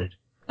episode.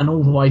 And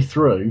all the way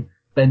through,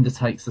 Bender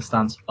takes the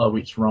stance, oh,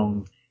 it's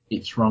wrong,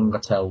 I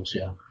tells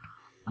you.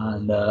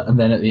 And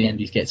then at the end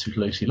he gets with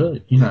Lucy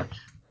Liu,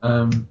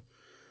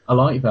 I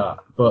like that.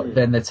 But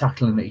then they're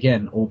tackling it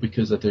again, all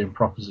because they're doing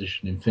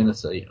Proposition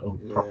Infinity or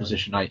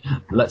Proposition 8.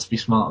 Let's be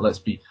smart,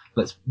 let's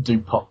do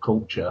pop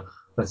culture.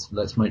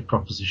 Let's make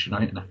Proposition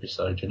 8 an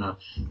episode,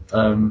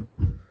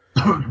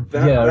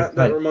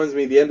 That reminds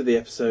me, the end of the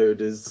episode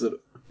is sort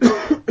of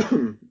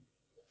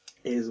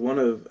is one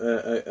of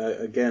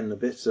again a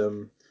bit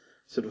sort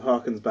of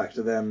harkens back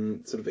to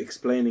them sort of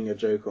explaining a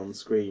joke on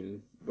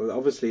screen. But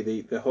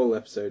obviously the whole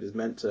episode is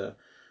meant to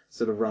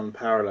sort of run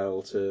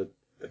parallel to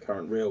the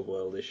current real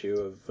world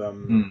issue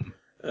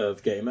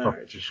of gay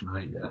marriage. Proposition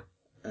 8, yeah.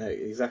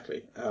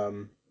 Exactly.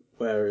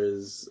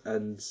 Whereas,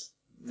 and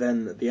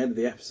then at the end of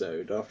the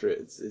episode, after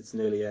it's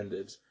nearly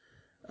ended,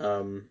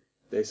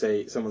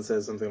 someone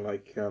says something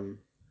like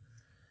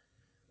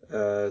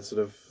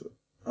sort of,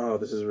 oh,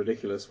 this is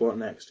ridiculous. What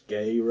next?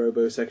 Gay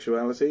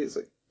robosexuality? It's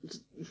like,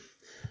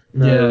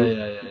 no,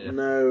 yeah.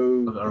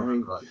 No. I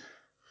mean, right.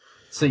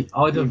 See,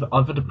 I'd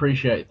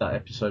appreciated that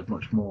episode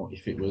much more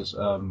if it was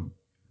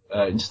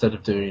instead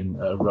of doing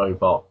a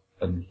robot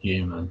and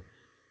human,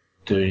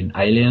 doing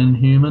Alien and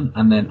Human,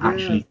 and then Yeah,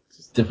 actually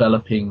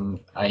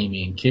developing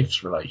Amy and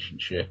Kif's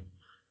relationship.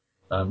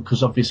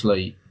 Because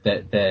obviously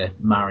they're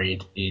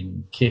married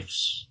in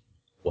Kif's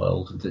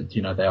world.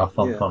 You know, they are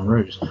Fontaine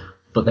Rouge,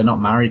 but they're not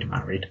married.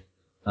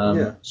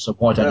 So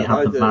why don't you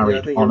have them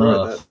married on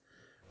Earth?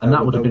 And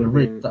that would have been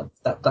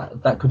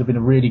that could have been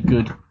a really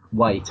good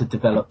way to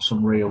develop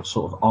some real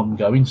sort of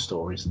ongoing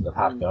stories that they've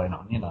had going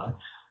on, you know,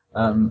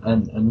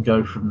 and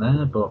go from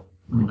there. But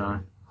you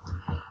know,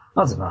 I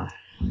don't know.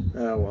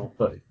 Oh well.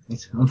 But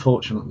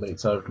unfortunately,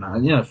 it's over now.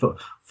 And you know, for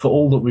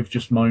all that we've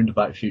just moaned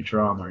about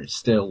Futurama, it's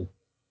still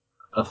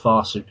a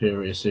far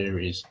superior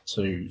series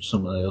to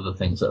some of the other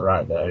things that are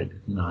out there.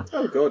 You know.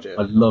 Oh god, yeah.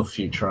 I love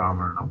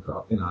Futurama, and I've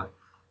got, you know,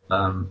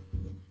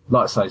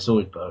 like I say,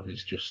 Zoidberg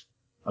is just,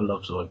 I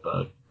love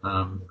Zoidberg.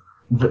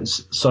 But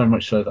so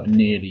much so that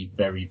I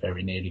very,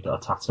 very nearly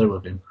got a tattoo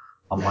of him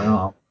on my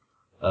arm.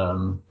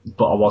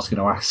 But I was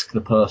going to ask the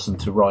person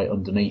to write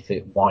underneath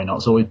it, why not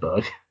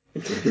Zoidberg?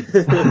 then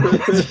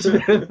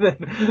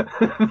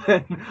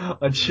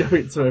I'd show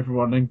it to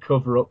everyone and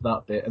cover up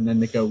that bit, and then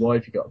they go, why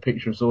have you got a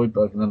picture of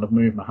Zoidberg? And then I'd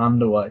move my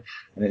hand away,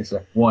 and it's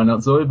like, why not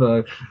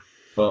Zoidberg?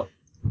 But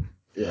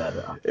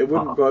yeah, it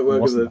wouldn't quite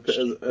work as a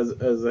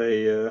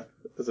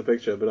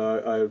picture, but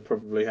I would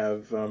probably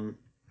have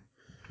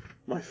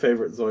my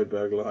favourite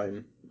Zoidberg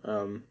line,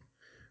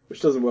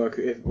 which doesn't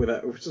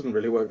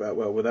really work that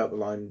well without the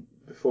line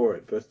before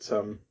it,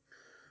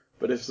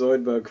 but if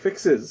Zoidberg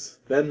fixes,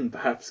 then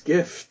perhaps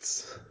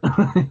gifts.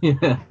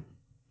 Yeah.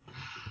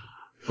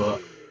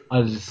 But I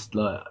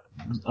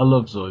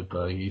love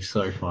Zoidberg. He's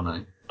so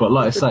funny. But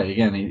like I say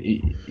again,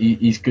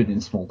 he's good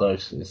in small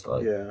doses.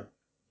 Like, yeah.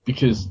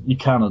 Because you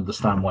can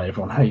understand why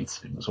everyone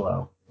hates him as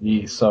well.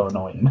 He's so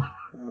annoying.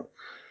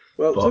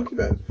 Well, talking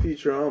about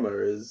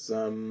Futurama is,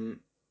 I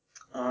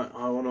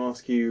want to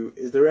ask you: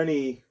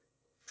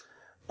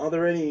 are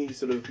there any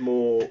sort of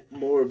more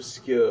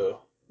obscure,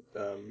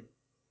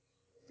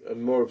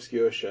 more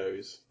obscure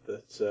shows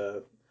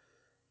that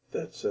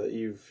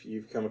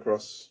you've come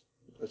across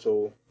at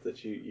all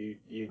that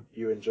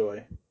you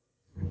enjoy?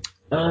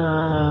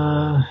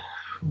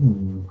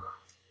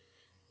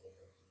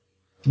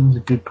 That's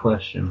a good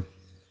question.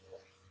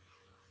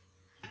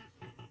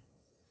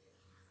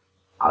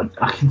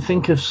 I can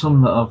think of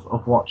some that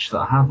I've watched that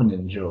I haven't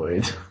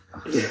enjoyed.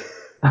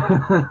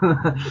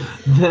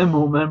 They're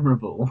more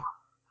memorable.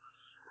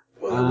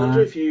 Well, I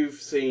wonder if you've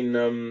seen,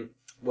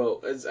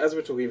 well, as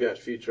we're talking about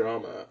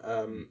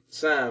Futurama,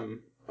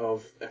 Sam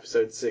of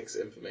episode 6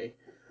 Infamy,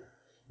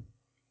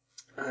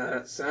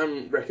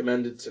 Sam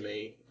recommended to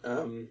me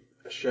a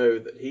show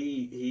that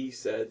he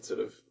said sort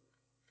of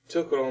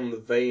took on the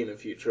vein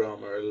of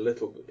Futurama a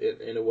little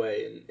bit in a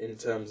way in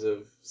terms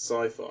of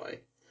sci-fi,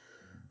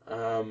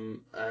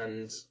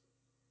 and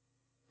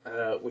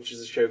which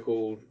is a show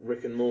called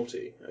Rick and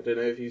Morty. I don't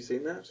know if you've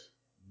seen that.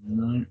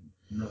 No,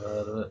 never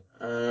heard of it.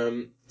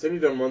 It's only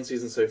done one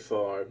season so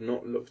far. I've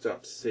not looked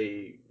up to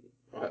see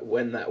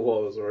when that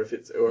was, or if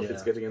it's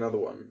getting another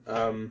one.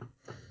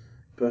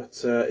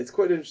 But it's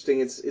quite interesting.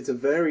 It's a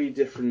very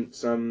different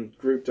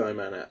group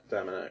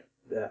dynamic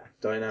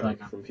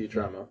from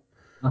Futurama.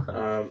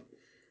 Okay.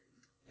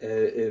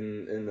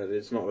 In that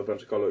it's not a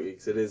bunch of college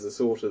geeks. It is a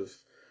sort of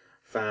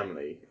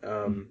family.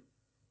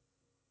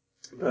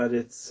 But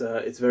it's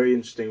very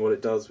interesting what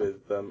it does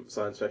with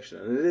science fiction,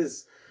 and it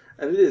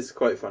is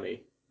quite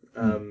funny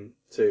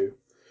too.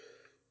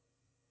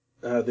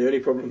 The only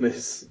problem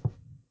is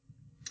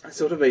I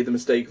sort of made the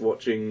mistake of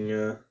watching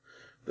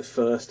the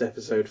first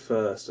episode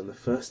first, and the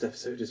first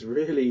episode is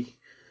really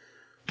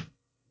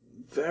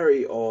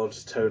very odd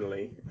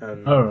tonally,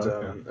 and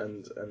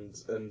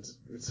and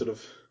sort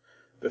of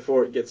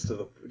before it gets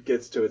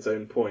to its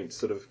own point,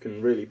 sort of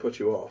can really put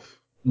you off.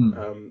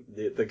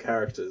 The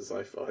characters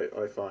I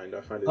find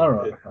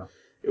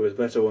it was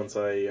better once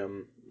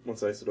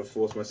I sort of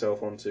forced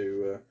myself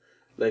onto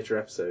later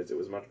episodes. It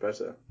was much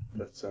better,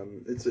 but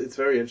it's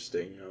very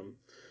interesting.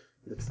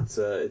 It's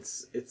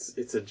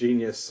a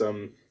genius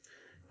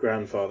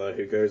grandfather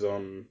who goes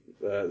on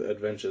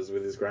adventures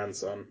with his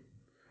grandson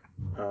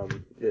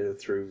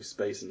through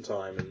space and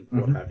time and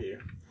what have you,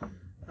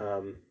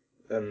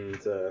 and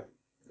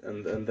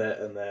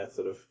their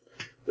sort of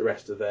the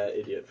rest of their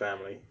idiot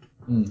family.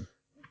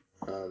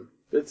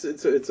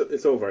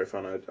 It's all very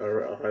fun. I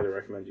highly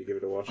recommend you give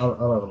it a watch.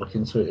 I'll have a look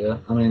into it. Yeah,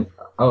 I mean,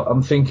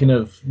 I'm thinking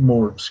of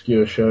more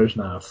obscure shows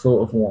now. I've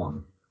thought of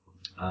one,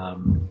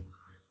 and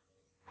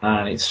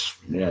it's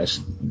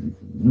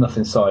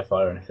nothing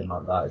sci-fi or anything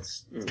like that.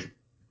 It's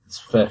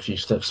a fair few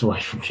steps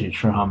away from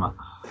Futurama,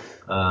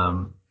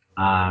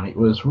 and it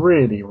was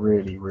really,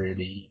 really,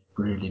 really,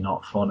 really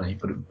not funny,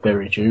 but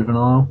very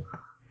juvenile.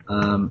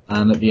 And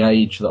at the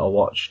age that I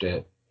watched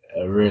it,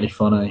 really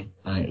funny,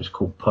 and it was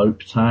called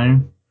Pope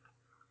Town.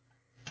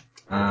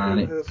 And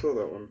I saw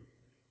that one.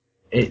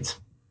 It's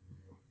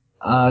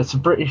a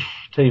British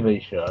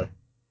TV show,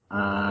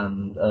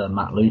 and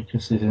Matt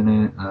Lucas is in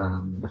it,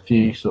 and a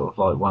few sort of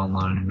like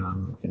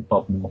well-known. I think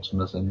Bob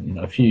Mortimer's in,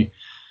 a few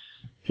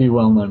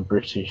well-known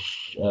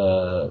British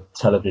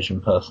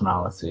television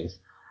personalities.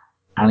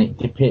 and it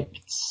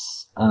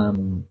depicts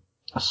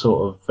a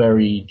sort of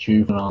very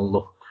juvenile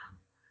look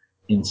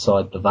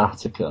inside the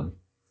Vatican,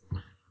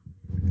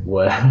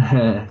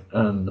 where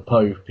the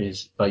Pope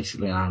is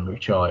basically an angry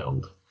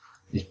child.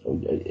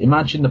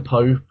 Imagine the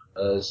Pope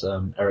as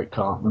Eric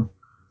Cartman.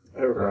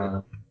 Oh,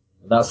 right.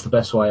 That's the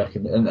best way I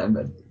can,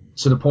 and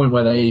to the point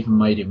where they even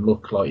made him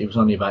look like he was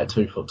only about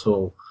 2 foot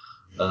tall,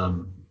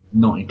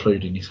 not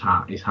including his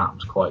hat. His hat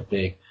was quite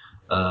big,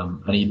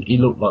 and he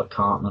looked like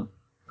Cartman.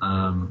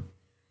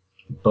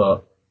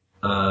 But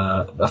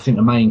I think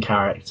the main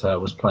character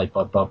was played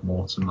by Bob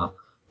Mortimer,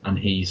 and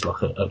he's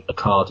like a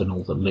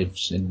cardinal that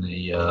lives in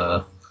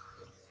the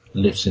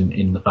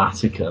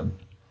Vatican. And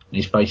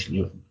he's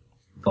basically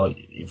like,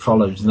 it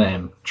follows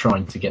them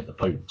trying to get the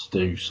Pope to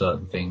do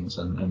certain things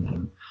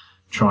and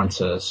trying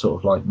to sort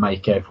of like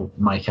make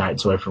out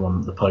to everyone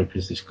that the Pope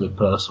is this good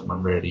person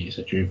when really he's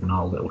a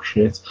juvenile little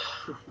shit.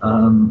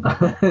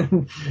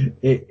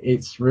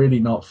 It's really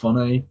not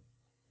funny,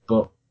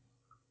 but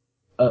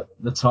at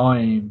the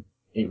time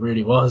it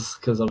really was,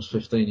 because I was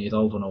 15 years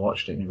old when I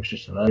watched it, and it was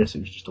just hilarious.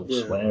 It was just all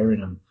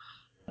swearing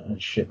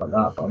and shit like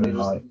that. But I mean,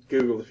 just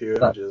googled a few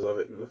images of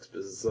it, and it looks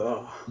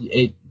bizarre.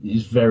 It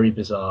is very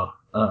bizarre,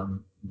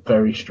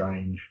 very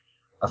strange.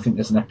 I think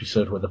there's an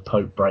episode where the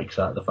Pope breaks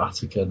out of the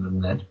Vatican,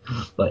 and then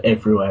like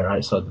everywhere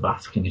outside the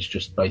Vatican is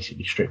just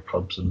basically strip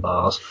clubs and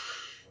bars.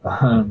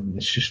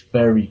 It's just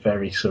very,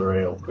 very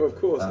surreal. Well, of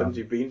course, haven't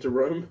you been to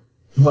Rome?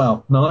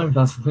 Well, no,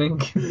 that's the thing.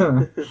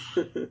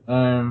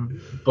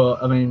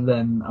 But I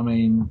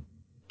mean,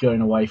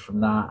 going away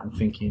from that and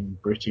thinking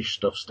British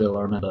stuff still,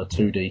 I remember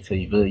 2D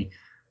TV,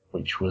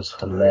 which was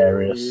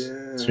hilarious.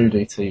 Yeah.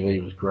 2D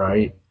TV was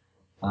great.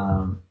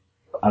 And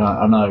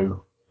I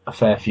know a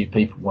fair few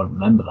people won't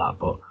remember that,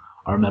 but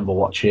I remember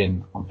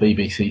watching on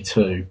BBC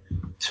Two,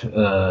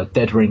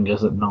 Dead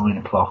Ringers at 9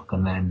 o'clock,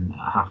 and then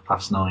at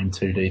 9:30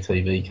 2D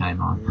TV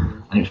came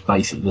on, and it was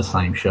basically the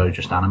same show,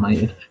 just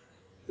animated.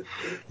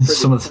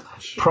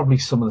 Probably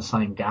some of the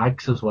same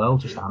gags as well,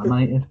 just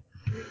animated,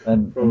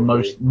 and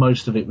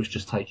most of it was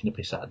just taking a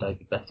piss out of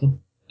David Beckham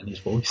and his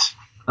voice.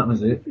 That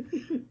was it.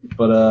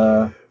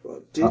 But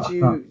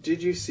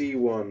did you see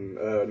one,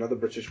 another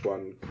British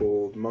one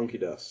called Monkey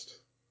Dust?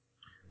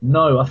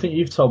 No, I think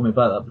you've told me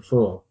about that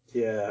before.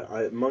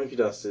 Yeah, Monkey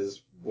Dust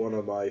is one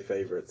of my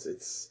favourites.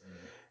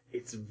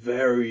 It's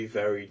very,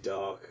 very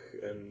dark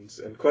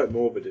and quite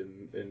morbid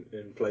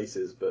in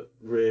places, but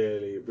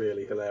really,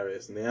 really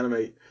hilarious.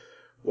 And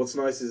what's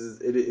nice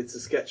is it's a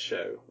sketch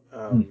show.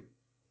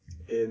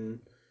 In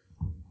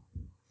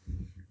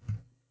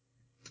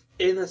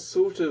a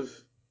sort of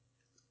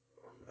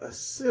a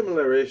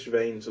similar-ish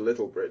vein to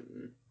Little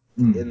Britain,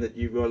 in that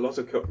you've got a lot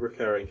of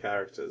recurring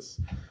characters,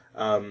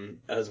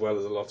 as well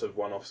as a lot of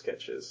one-off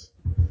sketches.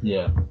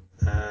 Yeah.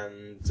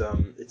 And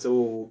it's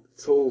all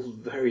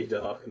very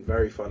dark and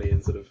very funny,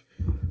 and sort of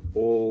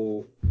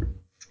all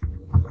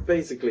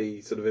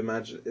basically sort of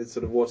imagine it's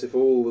sort of what if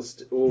all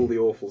the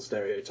awful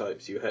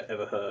stereotypes you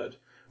ever heard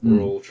were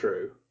all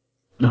true.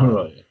 All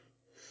right.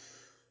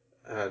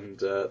 And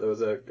there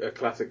was a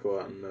classic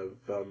one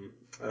of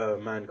a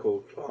man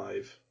called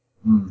Clive,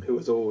 who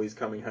was always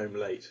coming home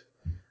late,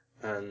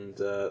 and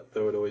there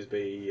would always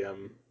be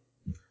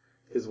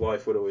his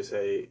wife would always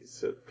say,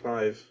 so,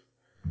 Clive,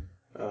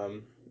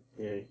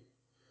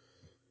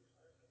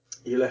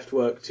 you left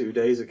work 2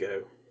 days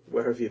ago.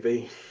 Where have you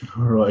been?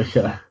 Right,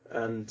 okay.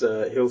 And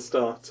he'll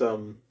start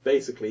telling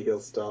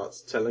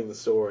the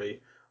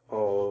story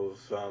of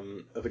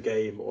a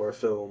game or a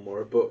film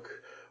or a book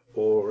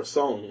or a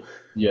song.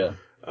 Yeah.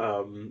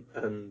 And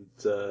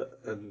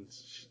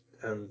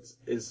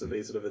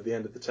instantly, sort of at the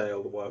end of the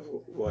tale, the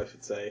wife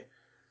would say,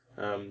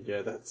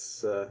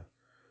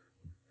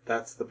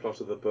 that's the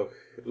plot of the book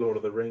Lord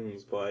of the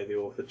Rings by the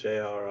author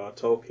J.R.R.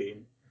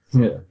 Tolkien.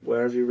 Yeah.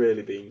 Where have you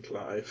really been,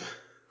 Clive?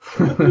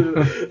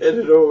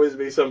 It'd always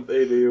be something.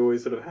 He'd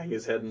always sort of hang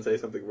his head and say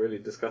something really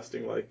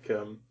disgusting, like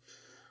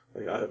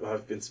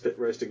I've been spit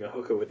roasting a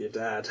hooker with your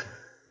dad.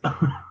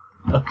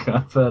 Okay,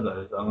 I've heard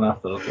those. I'm gonna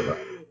have to look at that.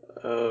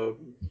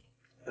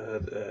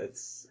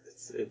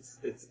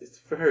 It's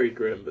very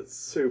grim, but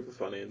super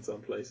funny in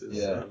some places.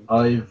 Yeah,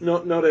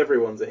 not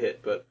everyone's a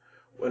hit, but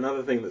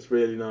another thing that's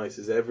really nice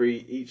is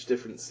each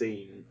different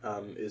scene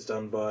is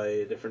done by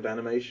a different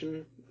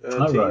animation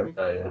team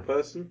or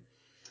person.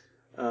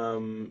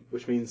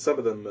 Which means some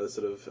of them are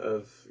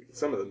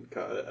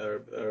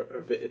are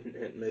a bit hit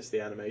and miss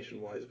the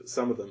animation wise, but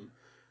some of them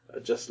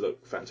just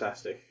look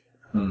fantastic.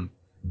 I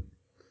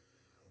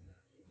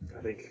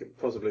think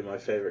possibly my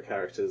favourite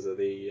characters are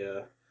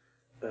the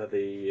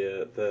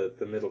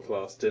middle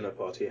class dinner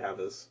party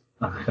havers.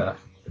 Okay.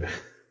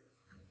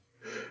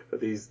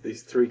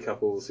 These three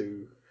couples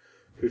who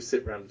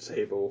sit round a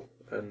table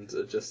and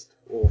are just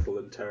awful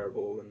and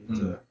terrible,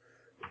 and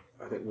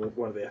I think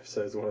one of the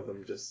episodes, one of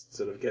them just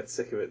sort of gets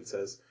sick of it and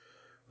says,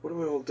 "What are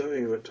we all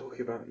doing? We're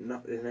talking about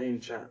inane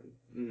chat,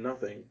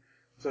 nothing."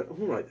 It's like,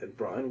 "All right then,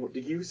 Brian, what do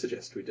you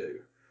suggest we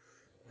do?"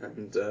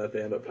 And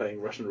they end up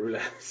playing Russian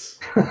roulette.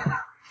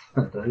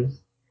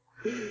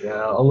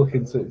 Yeah, I'll look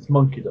into it. It's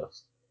Monkey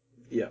Dust.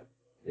 Yeah.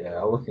 Yeah,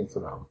 I'll look into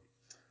that.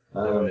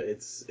 No,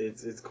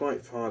 it's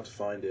quite hard to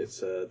find it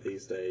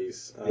these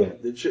days. Yeah.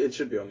 It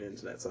should be on the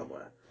internet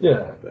somewhere.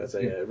 Yeah. But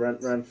yeah, it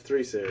ran for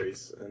 3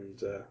 series,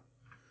 and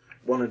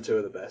 1 and 2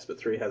 are the best, but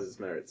 3 has its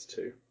merits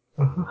too.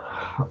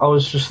 I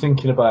was just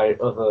thinking about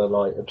other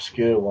like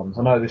obscure ones.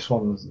 I know this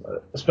one's,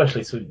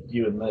 especially to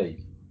you and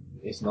me,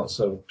 it's not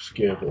so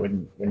obscure, but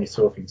when you're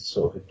talking to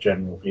sort of a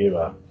general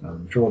viewer,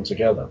 Drawn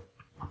Together.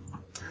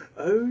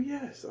 Oh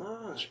yes,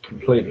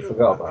 Completely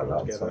forgot about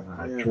that. Together.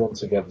 Yeah. Drawn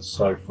Together's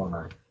so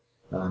funny,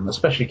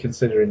 especially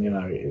considering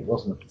it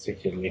wasn't a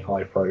particularly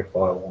high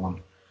profile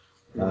one.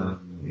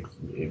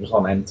 It was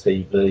on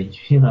MTV,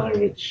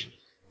 which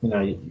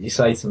you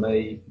say to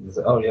me,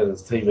 oh yeah,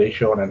 there's a TV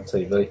show on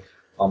MTV.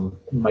 I'm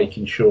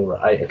making sure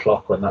at 8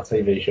 o'clock when that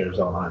TV show's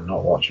on, I'm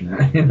not watching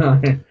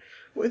it.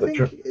 Well,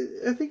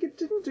 I think it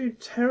didn't do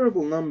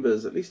terrible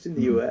numbers, at least in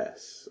the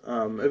US.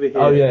 Over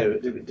here,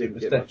 it didn't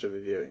get much of a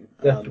viewing.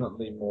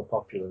 Definitely more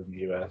popular in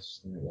the US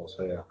than it was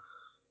here.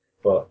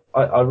 But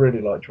I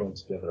really like Drawn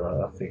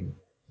Together. I think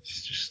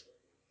it's just,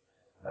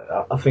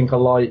 I think I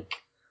like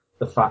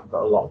the fact that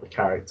a lot of the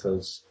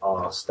characters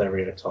are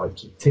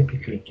stereotypes of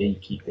typically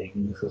geeky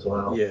things as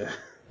well. Yeah.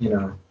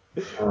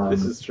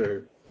 This is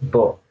true.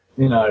 But,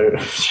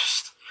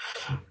 just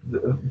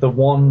the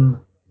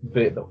one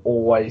bit that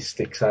always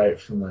sticks out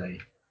for me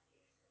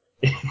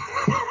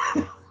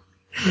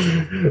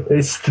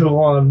it's the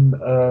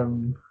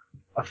one,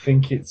 I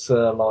think it's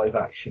a live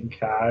action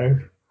cow.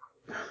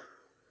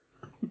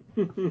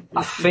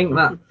 I think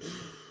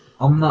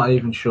I'm not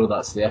even sure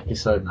that's the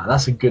episode now.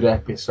 That's a good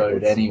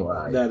episode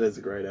anyway. That is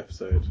a great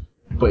episode.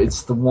 But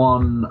it's the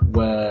one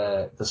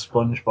where the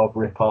SpongeBob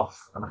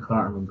rip-off, and I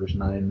can't remember his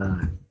name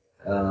now.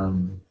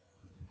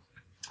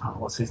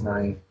 What's his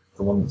name?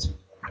 The one that's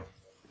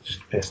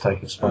just piss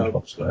taking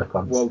SpongeBob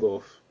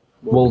SquarePants.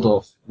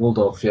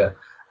 Waldorf, yeah.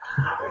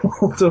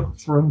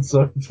 Waldorf runs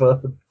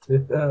over.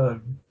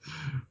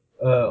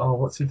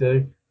 What's he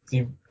do?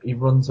 He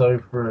runs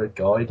over a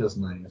guy,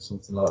 doesn't he, or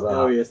something like that?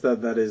 Oh yes,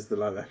 that is the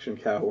live action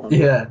cow one.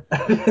 Yeah.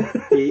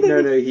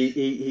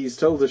 He's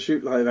told to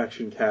shoot live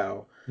action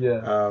cow.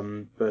 Yeah.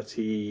 But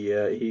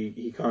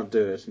he can't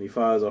do it, and he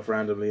fires off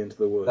randomly into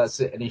the woods. That's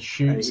it, and he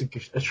shoots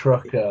a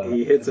trucker.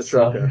 He hits a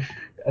trucker.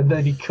 And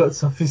then he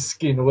cuts off his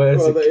skin,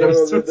 wears it,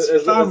 goes to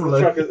his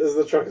family. As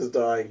the trucker's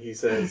dying, he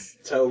says,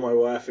 "Tell my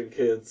wife and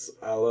kids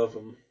I love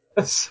them."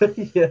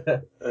 Yeah.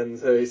 And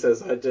so he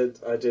says, I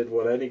did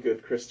what any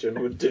good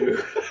Christian would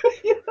do.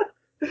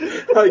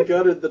 I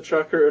gutted the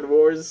trucker and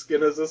wore his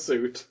skin as a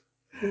suit.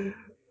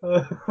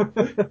 I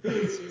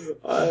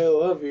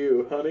love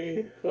you,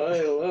 honey.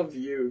 I love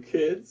you,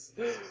 kids.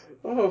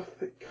 Oh,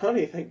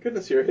 honey, thank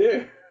goodness you're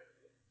here.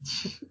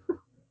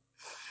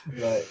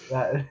 Right,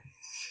 that.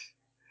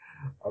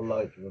 I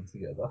like Drawn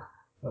Together.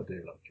 I do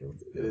like Drawn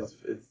Together.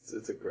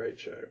 It's a great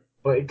show.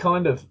 But it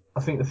kind of,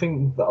 I think the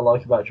thing that I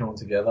like about Drawn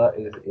Together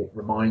is it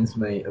reminds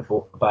me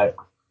about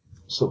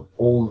sort of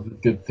all the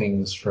good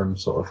things from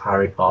sort of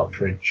Harry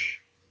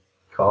Partridge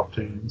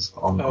cartoons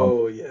on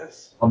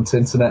the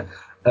internet.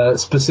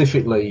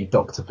 Specifically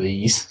Dr.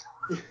 Bees.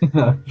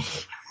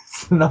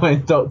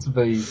 Dr.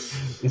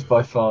 Bees is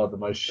by far the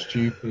most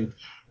stupid,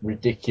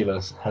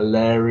 ridiculous,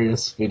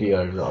 hilarious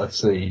video that I've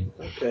seen.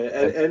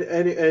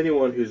 Okay,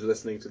 anyone who's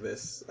listening to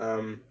this,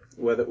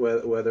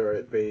 whether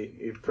it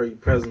be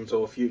present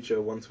or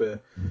future, once we're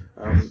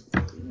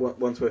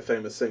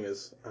famous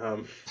singers,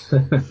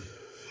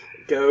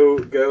 go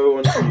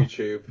onto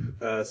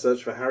YouTube,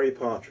 search for Harry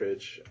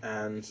Partridge,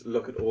 and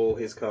look at all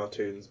his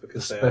cartoons,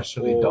 because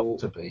especially they are all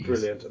Dr. Bees.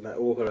 Brilliant, and they're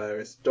all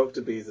hilarious.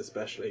 Dr. Bees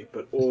especially,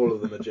 but all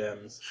of them are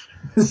gems.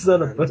 Is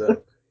that a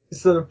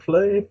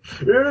play?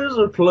 It is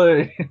a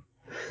play.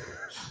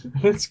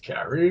 It's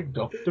carrying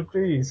Dr.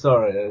 B.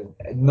 Sorry,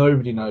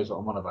 nobody knows what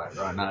I'm on about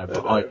right now,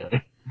 but I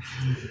do.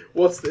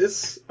 What's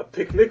this? A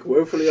picnic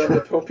woefully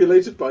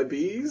underpopulated by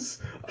bees?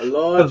 A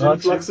large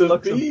influx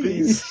of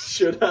bees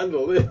should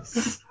handle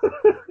this.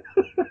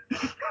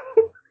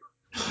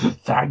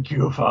 Thank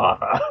you,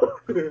 Father.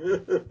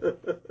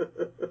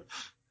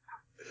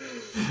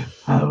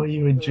 How are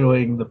you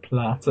enjoying the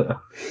platter?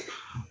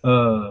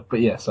 But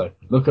yeah, so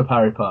look up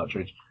Harry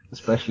Partridge,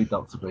 especially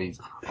Dr. Bees.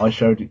 I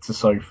showed it to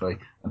Sophie,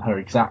 and her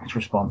exact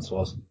response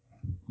was,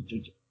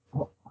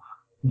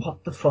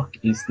 what the fuck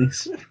is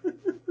this?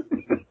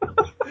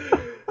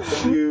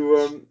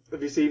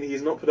 Have you seen,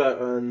 he's not put out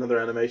another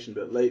animation,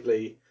 but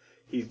lately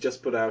he's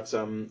just put out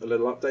a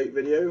little update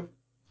video.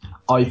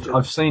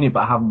 I've seen it,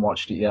 but I haven't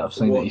watched it yet. I've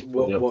seen that he's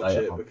put the update watch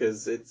it on.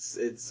 Because it's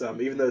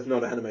even though it's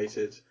not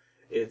animated,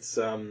 it's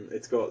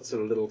got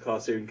sort of little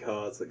cartoon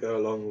cards that go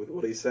along with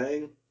what he's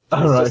saying.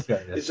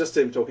 It's just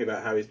him talking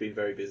about how he's been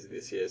very busy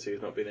this year, so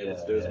he's not been able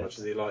to do as much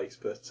as he likes.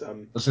 But I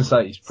was going to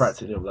say, he's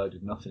practically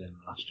uploaded nothing in the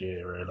last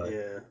year, really.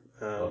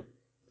 Yeah.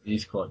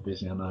 He's quite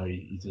busy. I know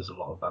he does a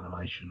lot of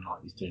animation,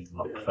 like he's doing a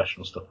lot of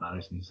professional stuff now,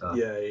 isn't he? So.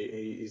 Yeah,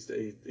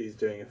 he's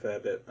doing a fair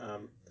bit.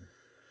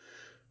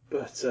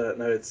 But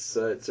no, it's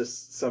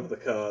just some of the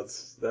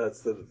cards.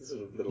 That's the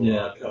sort of little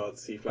art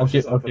cards he I'll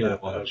flashes give up for it a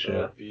that. watch,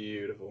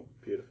 Beautiful,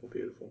 beautiful,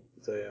 beautiful.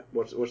 So yeah,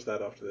 watch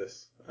that after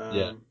this.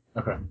 Yeah.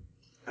 Okay.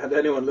 And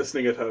anyone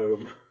listening at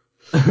home.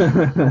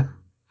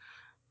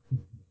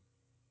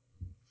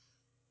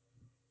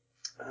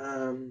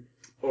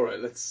 All right,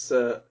 let's.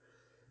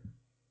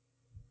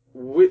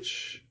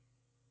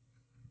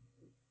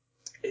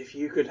 If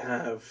you could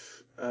have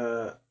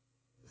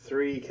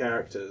 3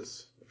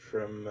 characters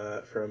from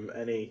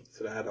any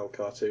sort of adult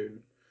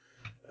cartoon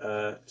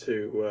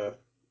to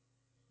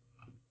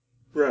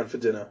go out for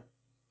dinner,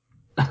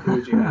 who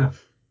would you have?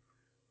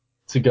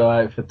 To go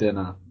out for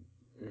dinner.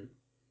 Mm.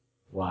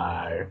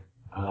 Wow.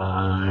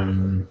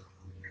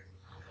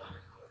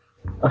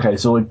 Okay,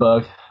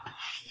 Zoidberg,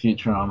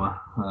 Futurama.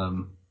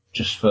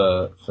 Just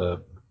for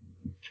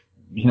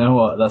you know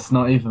what? That's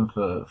not even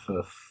for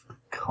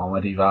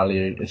comedy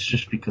value. It's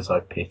just because I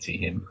pity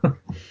him.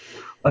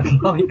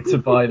 I'd like to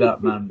buy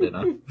that man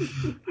dinner.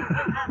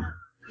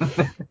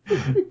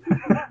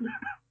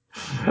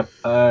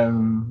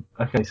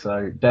 Okay,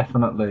 so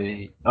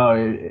definitely.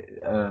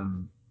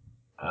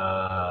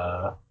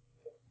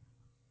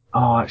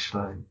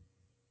 Actually.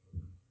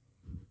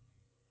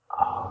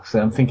 So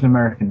I'm thinking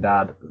American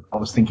Dad. I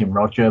was thinking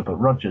Roger, but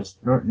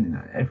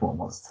everyone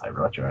wants to say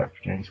Roger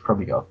after he's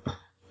probably got a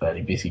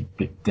fairly busy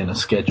dinner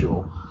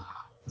schedule.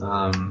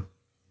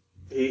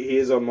 He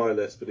is on my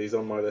list, but he's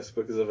on my list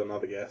because of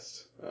another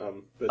guest.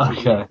 But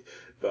I'll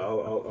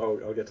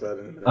get to that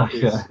in a minute.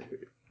 Okay.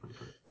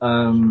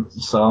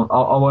 So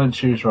I won't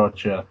choose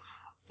Roger.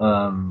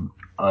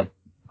 I'd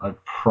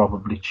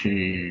probably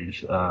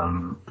choose Teddy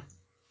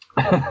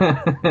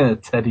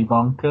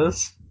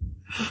Bonkers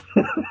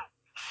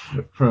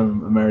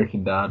from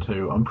American Dad,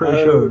 who I'm pretty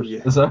sure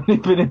has only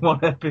been in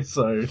one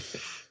episode.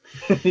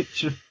 It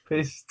just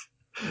pissed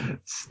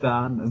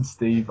Stan and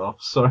Steve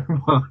off so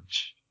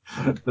much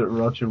that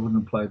Roger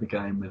wouldn't play the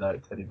game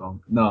without Teddy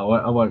Bonkers. No,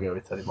 I won't go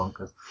with Teddy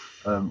Bonkers.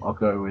 I'll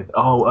go with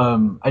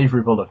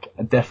Avery Bullock.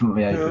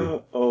 Definitely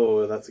Avery.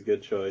 Oh, that's a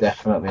good choice.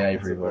 Definitely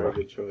Avery Bullock.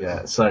 Very good choice.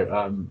 Yeah. So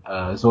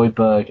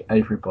Zoidberg,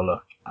 Avery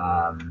Bullock,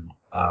 and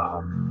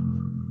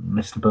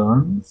Mr.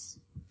 Burns.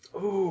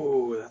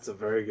 Oh, that's a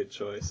very good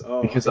choice.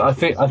 Oh, because I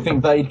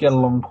think they'd get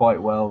along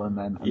quite well, and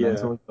then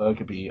Zoidberg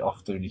would be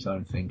off doing his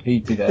own thing.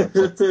 He'd be there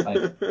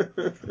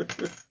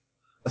to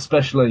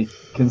especially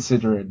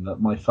considering that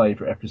my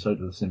favourite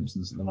episode of The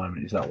Simpsons at the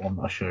moment is that one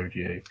that I showed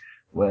you,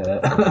 where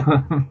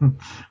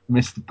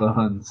Mr.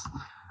 Burns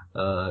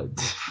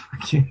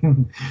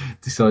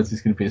decides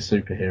he's going to be a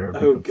superhero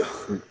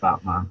with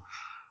Batman.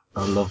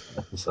 I love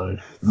that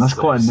episode, and that's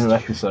quite a new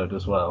episode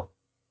as well.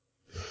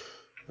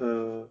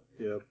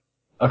 Yeah.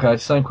 Okay,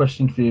 same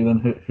question for you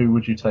then. Who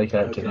would you take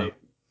out tonight?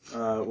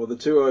 Well, the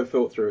two I've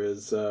thought through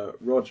is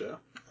Roger,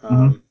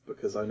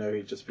 because I know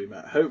he'd just be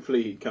mad.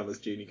 Hopefully he'd come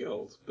as Junie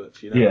Gold,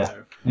 but you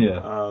never know.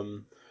 Yeah.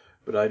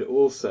 But I'd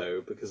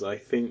also, because I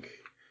think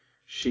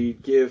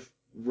she'd give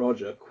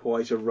Roger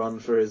quite a run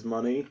for his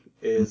money,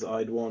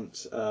 I'd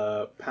want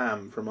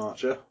Pam from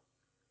Archer.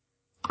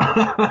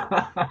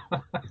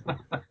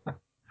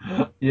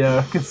 Yeah,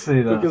 I could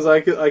see that. Because I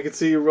could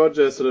see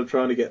Roger sort of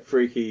trying to get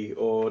freaky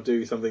or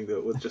do something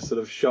that would just sort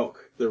of shock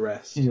the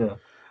rest. Yeah.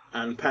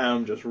 And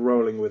Pam just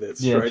rolling with it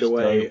straight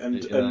away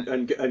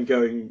and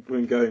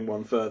going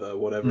one further,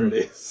 whatever it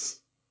is.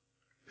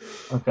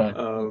 Okay.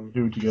 Who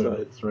would you go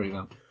with 3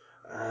 then?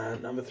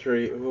 Number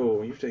 3.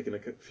 Oh, you've taken a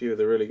few of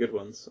the really good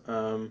ones.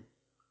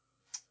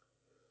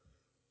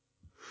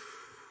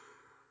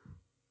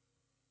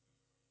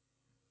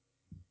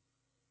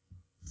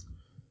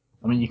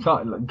 I mean, you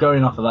can't.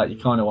 Going off of that, you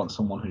kind of want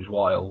someone who's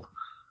wild.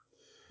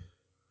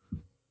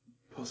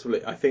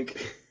 Possibly, I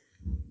think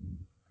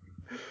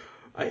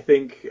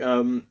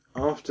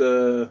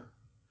after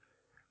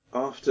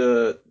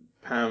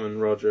Pam and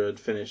Roger had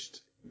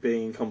finished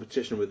being in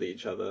competition with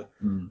each other,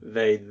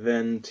 they'd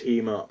then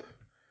team up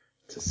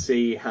to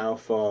see how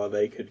far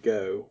they could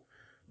go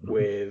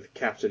with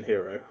Captain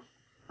Hero.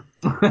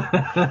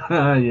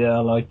 Yeah,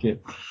 I like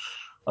it.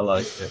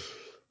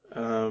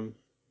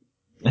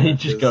 He'd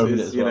just go with it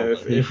as well.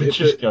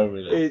 Go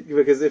with it.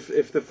 Because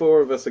if the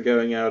 4 of us are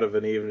going out of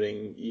an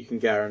evening, you can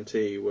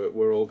guarantee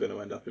we're all going to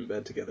end up in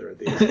bed together at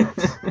the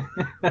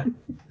end.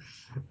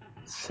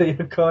 See,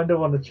 I kind of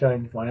want to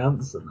change my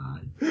answer now.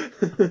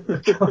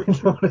 I kind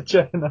of want to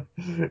change.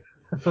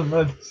 I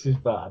know this is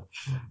bad,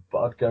 but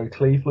I'd go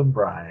Cleveland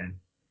Brown.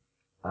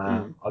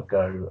 I'd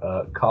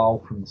go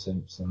Carl from The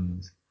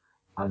Simpsons,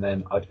 and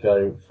then I'd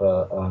go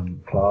for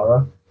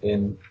Clara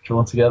in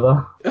Drawn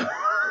Together.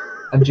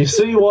 And do you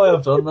see why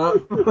I've done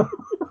that?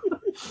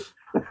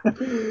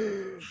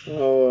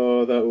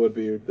 Oh, that would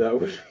be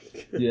good.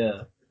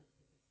 Yeah.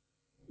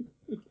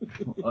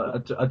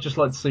 I'd just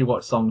like to see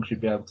what songs you'd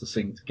be able to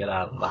sing to get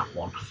out of that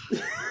one.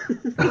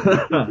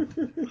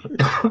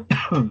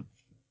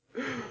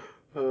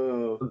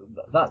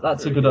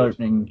 That's a good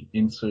opening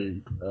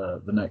into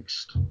the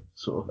next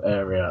sort of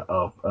area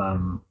of.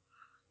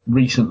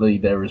 Recently,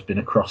 there has been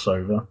a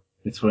crossover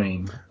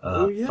between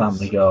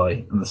Family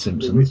Guy and The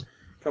Simpsons.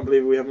 Can't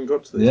believe we haven't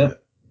got to this Yeah.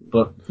 yet.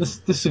 But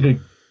this is a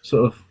good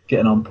sort of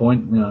getting on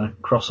point,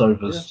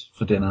 crossovers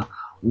for dinner.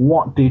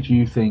 What did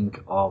you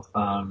think of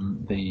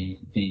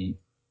the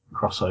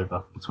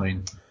crossover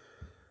between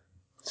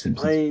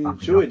Simpsons? I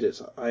enjoyed it.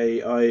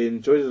 I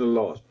enjoyed it a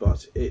lot,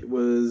 but it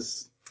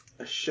was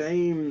a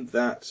shame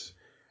that,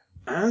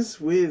 as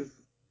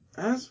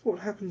what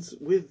happens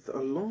with a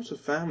lot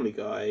of Family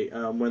Guy,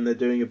 when they're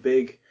doing a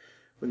big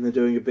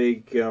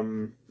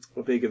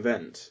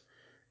event,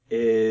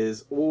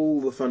 is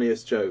all the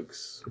funniest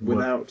jokes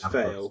without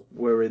fail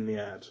were in the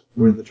ad,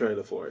 were in the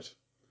trailer for it,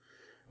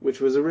 which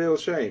was a real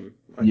shame.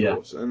 I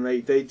thought, and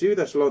they do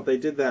that a lot. They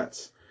did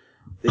that.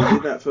 They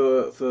did that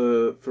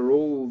for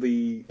all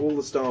the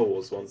Star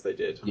Wars ones they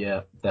did.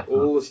 Yeah,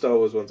 definitely. All the Star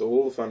Wars ones,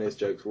 all the funniest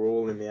jokes were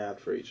all in the ad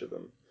for each of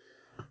them.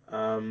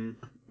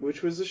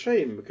 Which was a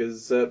shame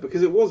because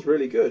it was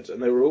really good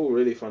and they were all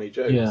really funny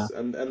jokes. Yeah.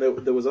 And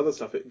there was other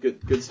stuff,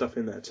 good stuff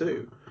in there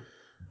too.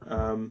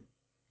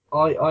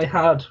 I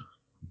had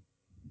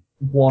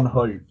one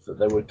hope that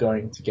they were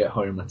going to get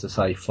Homer to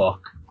say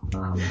fuck,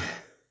 and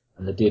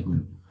they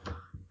didn't.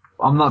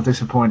 I'm not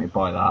disappointed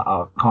by that.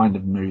 I kind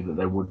of knew that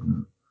they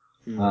wouldn't.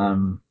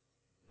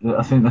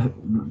 I think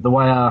the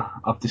way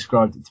I've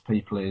described it to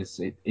people is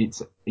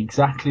it's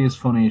exactly as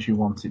funny as you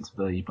want it to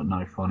be, but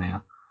no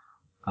funnier.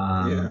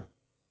 And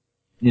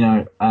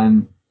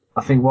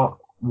I think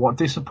what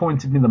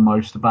disappointed me the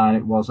most about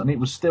it was, and it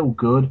was still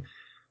good,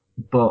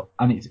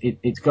 and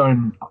it's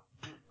going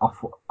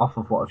off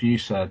of what you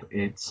said.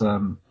 It's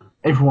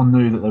everyone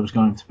knew that there was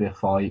going to be a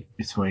fight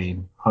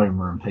between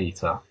Homer and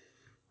Peter,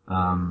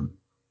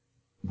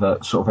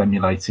 that sort of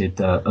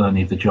emulated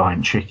Ernie the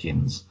Giant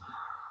Chicken's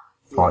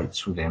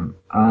fights with him.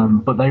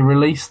 But they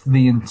released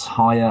the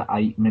entire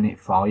 8-minute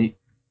fight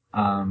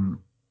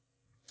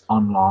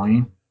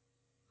online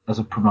as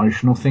a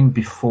promotional thing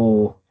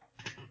before,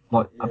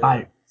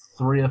 about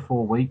 3 or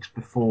 4 weeks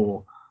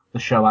before the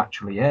show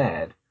actually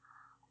aired.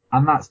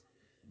 And that's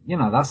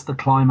the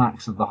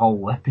climax of the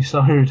whole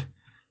episode.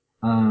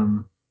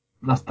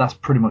 That's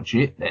pretty much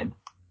it then.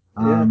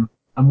 And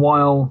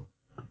while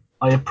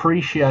I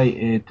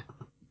appreciated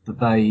that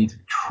they'd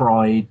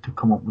tried to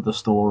come up with a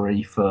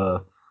story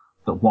that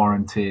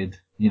warranted,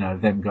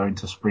 them going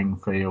to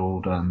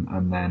Springfield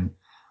and then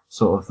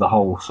sort of the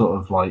whole sort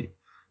of like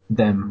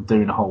them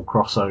doing a whole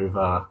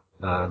crossover,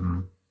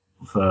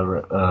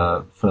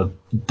 for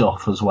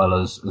Duff as well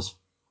as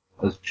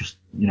just,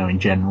 in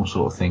general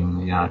sort of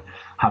thing,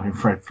 having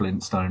Fred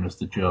Flintstone as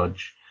the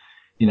judge.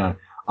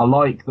 I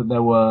like that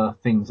there were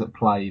things at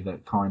play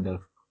that kind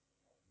of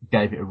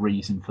gave it a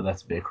reason for there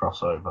to be a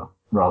crossover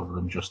rather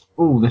than just,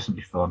 this would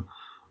be fun.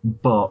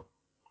 But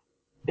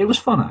it was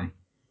funny.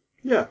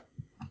 Yeah.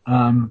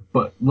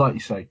 But like you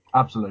say,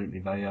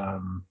 absolutely,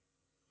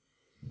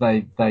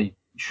 they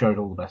showed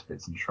all the best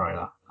bits in the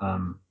trailer.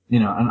 And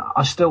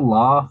I still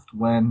laughed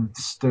when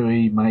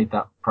Stewie made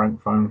that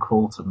prank phone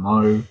call to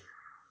Moe.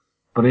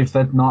 But if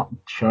they'd not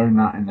shown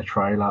that in the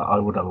trailer, I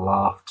would have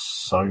laughed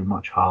so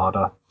much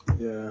harder.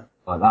 Yeah.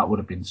 That would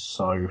have been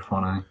so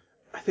funny.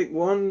 I think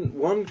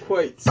one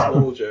quite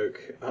small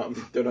joke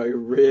that I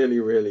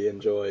really, really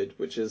enjoyed,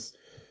 which is,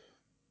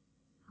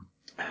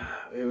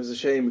 it was a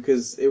shame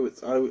because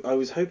I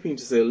was hoping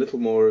to see a little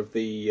more of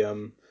the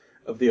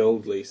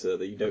old Lisa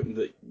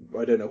that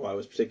I don't know why I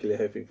was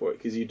particularly hoping for it,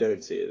 because you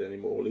don't see it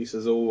anymore.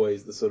 Lisa's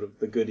always the sort of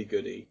the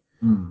goody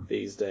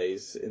these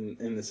days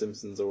in The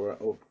Simpsons,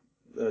 or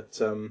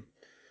that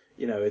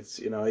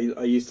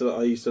I used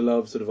to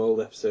love sort of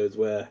old episodes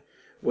where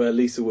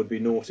Lisa would be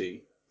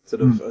naughty,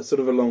 sort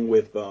of along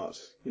with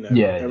Bart.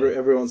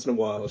 Every once in a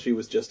while she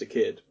was just a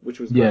kid, which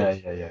was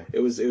great. Yeah. It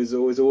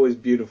was always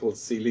beautiful to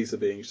see Lisa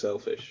being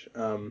selfish.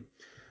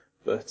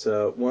 But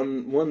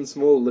one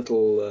small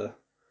little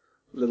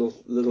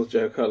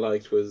joke I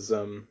liked was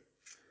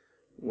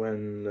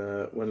when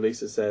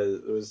Lisa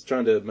was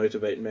trying to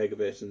motivate Meg a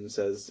bit and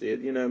says,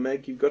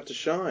 Meg, you've got to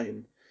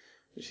shine.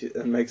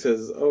 And Meg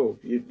says, "Oh,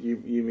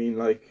 you mean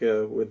like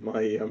with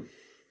my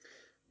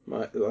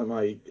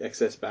my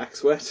excess back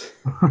sweat?"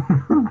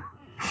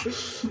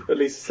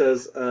 Lisa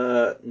says,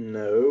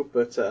 "No,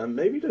 but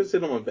maybe don't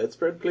sit on my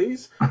bedspread,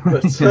 please."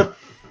 But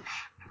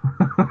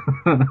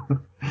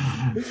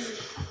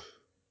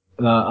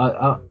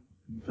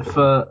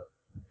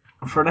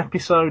for an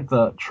episode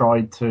that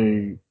tried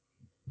to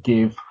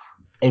give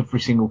every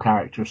single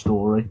character a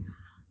story,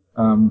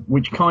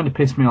 which kind of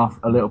pissed me off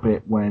a little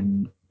bit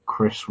when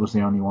Chris was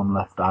the only one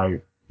left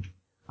out.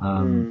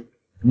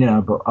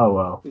 But oh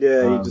well.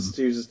 Yeah, he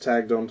just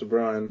tagged on to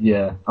Brian.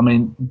 Yeah, I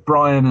mean,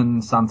 Brian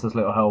and Santa's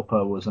Little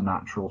Helper was a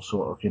natural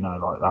sort of,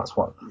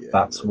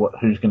 that's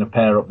who's going to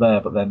pair up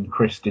there. But then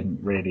Chris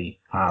didn't really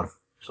have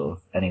sort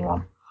of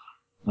anyone.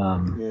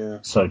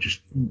 So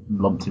just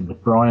lumped in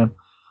with Brian.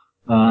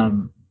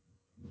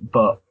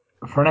 But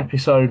for an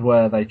episode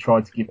where they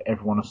tried to give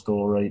everyone a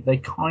story, they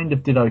kind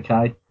of did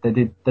okay. They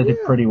did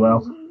pretty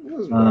well. It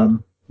wasn't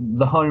bad.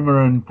 The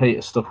Homer and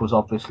Peter stuff was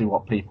obviously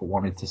what people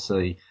wanted to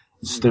see.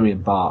 Stewie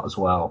and Bart as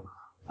well.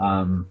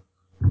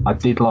 I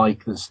did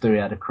like that Stewie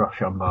had a crush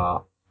on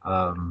Bart.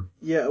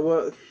 Yeah,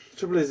 well, the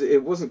trouble is,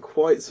 it wasn't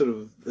quite sort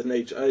of the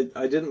nature.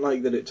 I didn't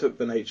like that it took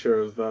the nature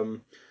of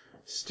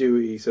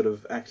Stewie sort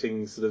of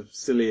acting sort of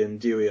silly and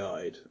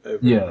dewy-eyed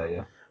over.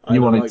 Yeah. I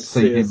You wanted like to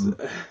see us. him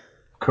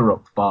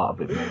corrupt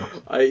Bart a bit more.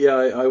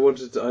 I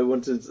wanted a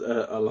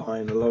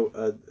line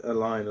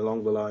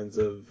along the lines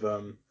of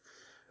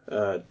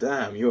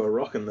 "Damn, you're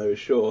rocking those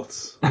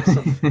shorts." Or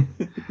something.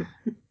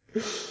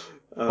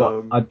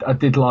 But I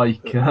did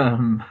like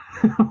when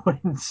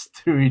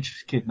Stewie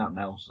just kidnapped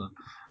Nelson.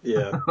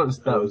 Yeah,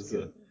 that was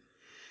good.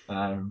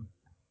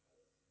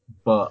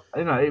 But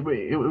you know,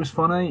 it was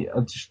funny.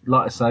 I just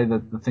like to say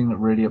that the thing that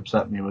really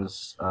upset me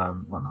was,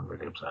 well, not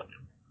really upset me.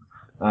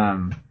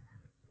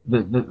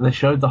 They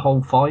showed the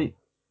whole fight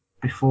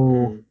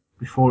before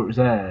it was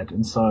aired,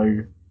 and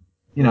so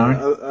you know,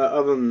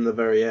 other than the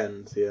very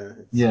end,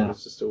 it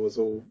was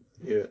all.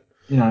 Yeah.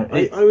 You know,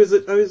 I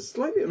was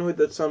slightly annoyed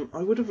that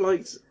I would have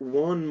liked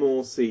one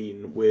more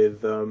scene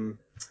with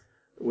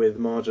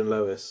Marge and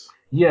Lois.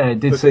 Yeah, it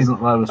did seem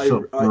like Lois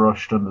sort of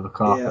brushed under the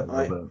carpet a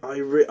little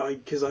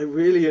bit. Because I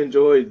really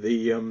enjoyed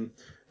the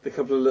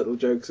couple of little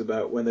jokes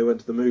about when they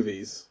went to the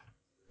movies.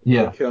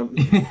 Yeah, like,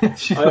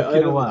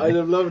 I'd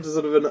have loved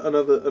sort of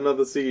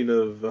another scene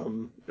of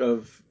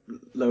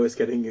Lois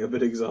getting a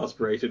bit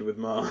exasperated with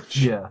Marge.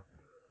 Yeah,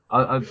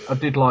 I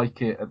did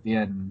like it at the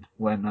end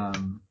when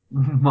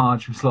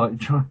Marge was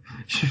like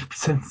she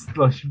pretends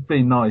like she's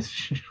being nice.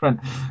 She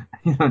went,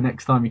 you know,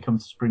 next time you come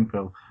to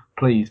Springfield,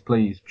 please,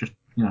 just,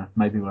 you know,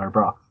 maybe wear a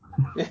bra.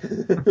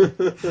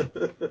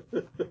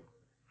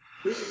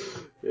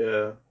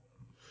 Yeah.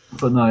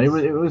 But no,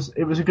 it was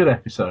a good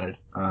episode.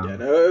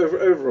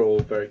 Overall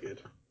very good.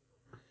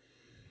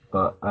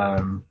 But I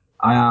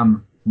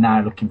am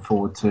now looking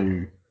forward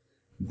to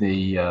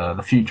the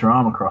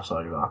Futurama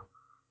crossover,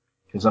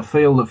 because I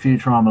feel that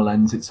Futurama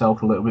lends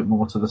itself a little bit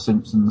more to The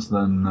Simpsons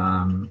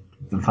than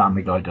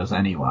Family Guy does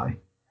anyway,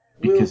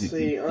 because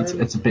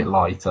it's a bit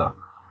lighter.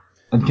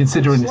 And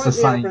considering it's the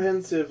same, I'm slightly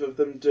apprehensive of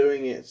them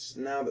doing it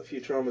now that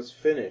Futurama's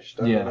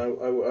finished. I mean, I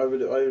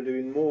would have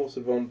been more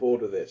sort of on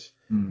board with it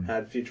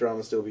had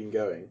Futurama still been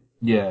going.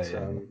 Yeah,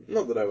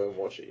 Not that I won't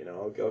watch it, you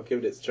know, I'll give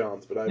it its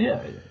chance, but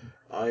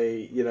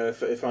you know,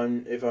 if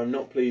I'm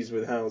not pleased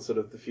with how sort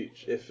of the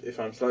future, if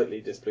I'm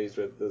slightly displeased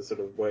with the sort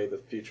of way the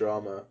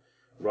Futurama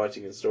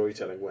writing and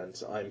storytelling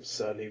went, I'm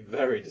certainly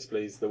very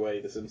displeased the way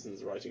the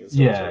Simpsons writing and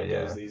storytelling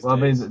goes these days. I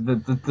mean,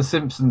 the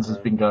Simpsons has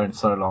been going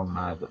so long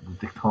now that the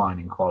decline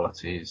in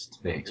quality is to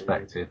be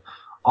expected.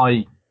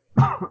 I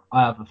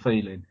have a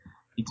feeling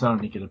it's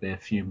only going to be a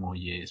few more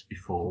years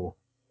before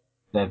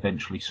they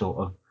eventually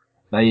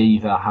they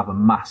either have a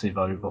massive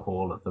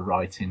overhaul of the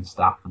writing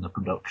staff and the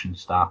production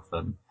staff,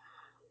 and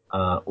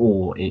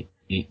or it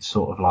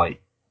sort of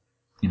like,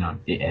 you know,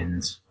 it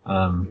ends.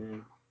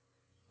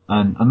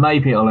 And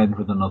maybe it'll end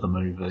with another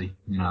movie,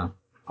 you know.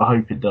 I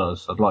hope it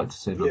does. I'd like to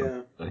see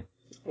another movie.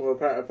 Well,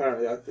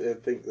 apparently I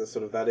think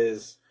that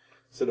is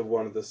sort of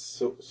one of the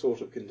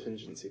sort of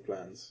contingency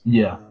plans.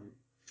 Yeah.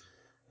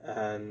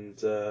 And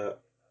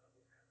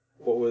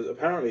what was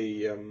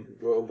apparently,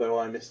 although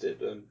I missed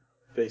it, and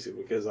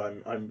basically because I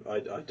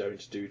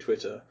don't do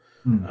Twitter,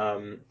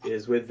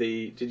 is with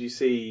the. Did you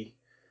see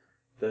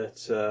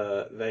that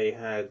they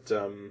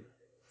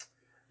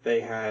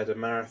had a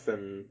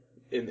marathon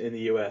in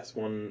the US?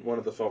 One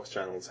of the Fox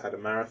channels had a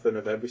marathon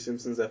of every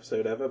Simpsons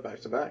episode ever,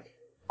 back to back.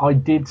 I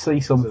did see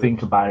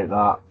something about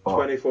that.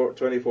 But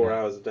 24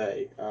 hours a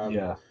day.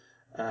 Yeah.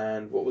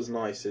 And what was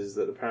nice is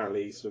that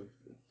apparently, sort of,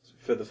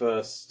 for the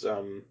first,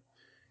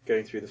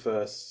 going through the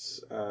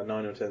first 9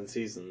 or 10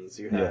 seasons,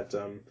 you had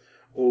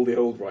all the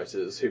old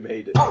writers who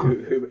made it,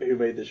 who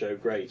made the show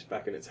great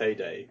back in its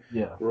heyday.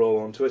 Yeah. Were all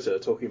on Twitter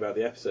talking about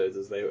the episodes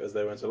as they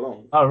went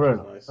along. Oh,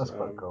 really? Nice. That's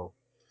quite cool.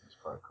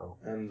 Cool.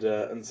 And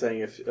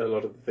saying if a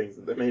lot of the things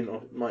that they might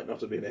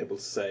not have been able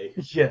to say.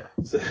 Yeah.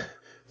 So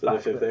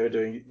if they were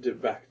doing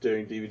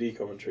DVD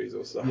commentaries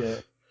or stuff. Yeah.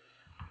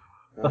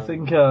 I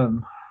think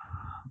I'm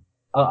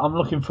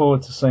looking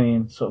forward to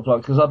seeing sort of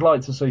like, because I'd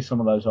like to see some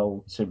of those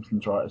old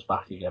Simpsons writers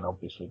back again,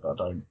 obviously, but I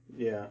don't.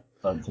 Yeah.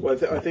 Don't think. Well,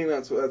 I think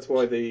that's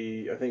why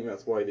the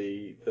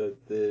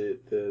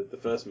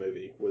first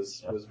movie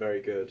was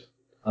very good.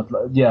 I'd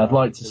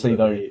like to see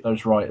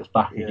those writers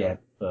back again.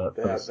 But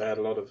they had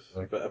a lot of,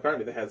 but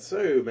apparently they had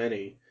so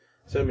many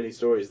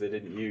stories they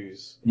didn't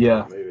use in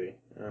that movie.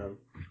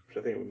 Which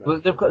I think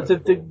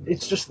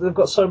they've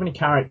got so many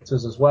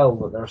characters as well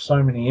that there are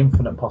so many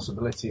infinite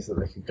possibilities that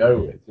they could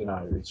go with. You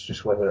know, it's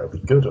just whether it'll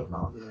be good or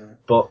not. Yeah.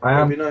 But I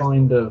am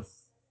kind of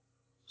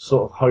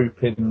sort of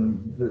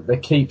hoping that there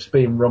keeps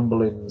being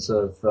rumblings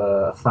of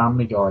a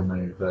Family Guy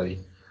movie,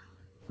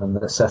 and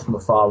that Seth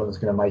MacFarlane's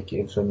going to make it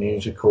into a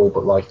musical,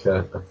 but like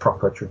a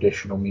proper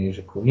traditional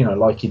musical, you know,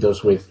 like he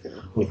does with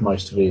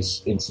most of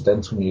his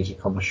incidental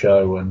music on the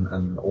show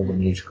and all the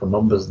musical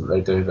numbers that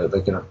they do, that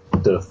they're going to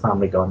do a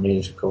Family Guy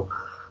musical.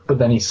 But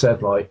then he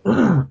said, like,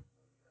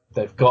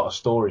 they've got a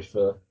story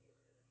for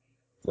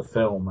the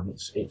film, and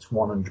it's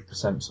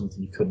 100% something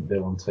you couldn't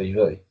do on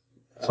TV.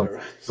 So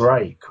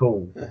great,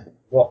 cool.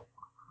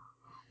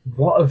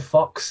 what have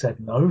Fox said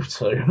no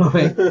to? I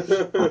mean,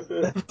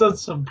 they've done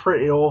some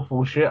pretty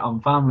awful shit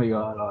on Family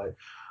Guy. Like,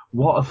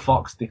 what have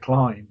Fox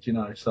declined?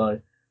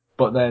 So.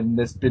 But then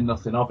there's been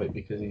nothing of it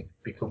because he's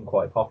become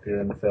quite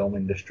popular in the film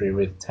industry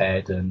with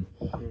Ted, and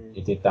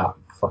he did that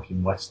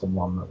fucking Western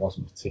one that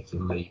wasn't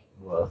particularly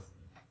worth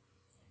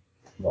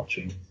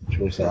watching,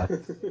 shall we say.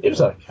 It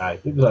was okay.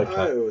 It was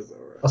okay. It was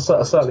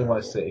alright. I certainly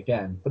want to see it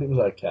again, but it was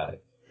okay.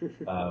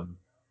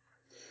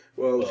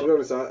 Well, to be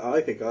honest,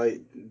 I think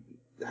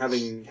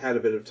having had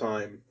a bit of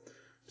time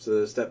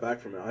to step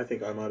back from it, I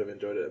think I might have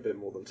enjoyed it a bit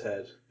more than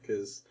Ted.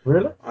 Because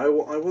really? I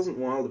wasn't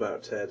wild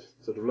about Ted,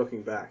 sort of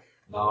looking back.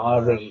 No, I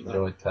really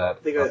enjoyed Ted.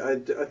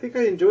 I think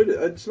I enjoyed it.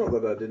 It's not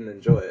that I didn't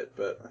enjoy it,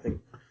 but I think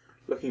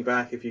looking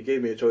back, if you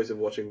gave me a choice of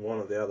watching one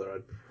or the other,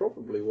 I'd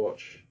probably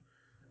watch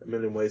A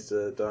Million Ways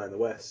to Die in the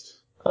West.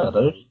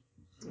 Dude.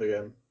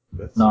 Again.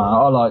 But, no,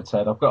 I like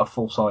Ted. I've got a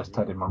full-size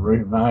Ted in my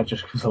room now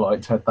just because I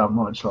like Ted that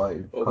much.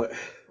 Like,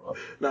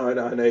 no,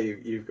 I know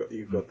you've got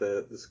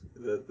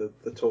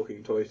the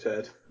talking toy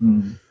Ted.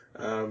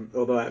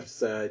 Although I have to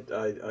say,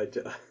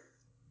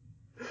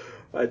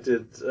 I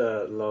did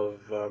love.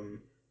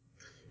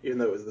 Even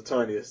though it was the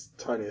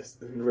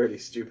tiniest and really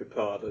stupid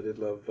part, I did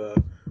love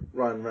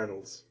Ryan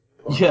Reynolds.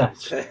 Yeah,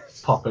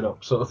 pop it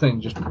up sort of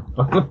thing. Just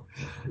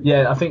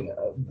yeah, I think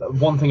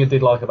one thing I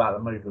did like about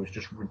the movie was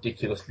just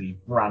ridiculously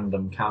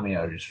random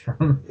cameos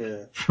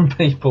from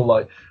people.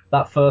 Like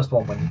that first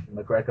one when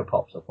McGregor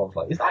pops up, I was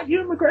like, "Is that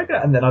Ewan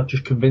McGregor?" And then I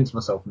just convinced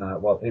myself, no,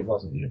 well, it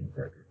wasn't Ewan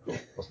McGregor. Of course,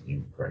 it wasn't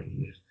Ewan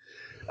McGregor.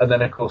 And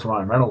then of course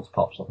Ryan Reynolds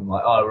pops up. I'm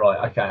like, oh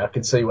right, okay, I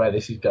can see where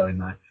this is going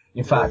now.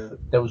 In fact,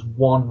 there was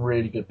one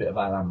really good bit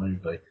about that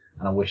movie,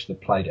 and I wish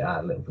they'd played it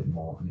out a little bit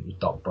more. And it was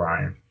Doc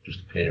Brown just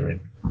appearing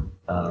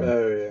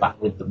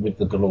back with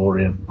the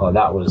DeLorean. Like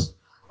that was.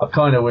 I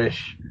kind of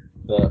wish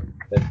that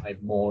they'd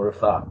made more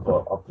of that,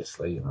 but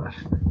obviously,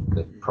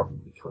 they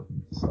probably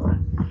couldn't. So,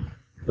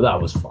 but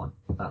that was fun.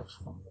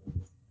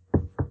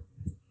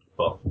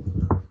 But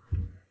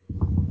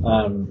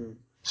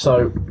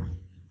so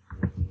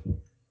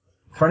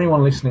for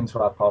anyone listening to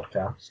our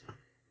podcast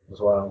as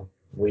well,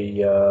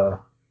 we've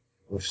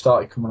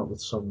started coming up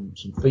with some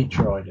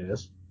feature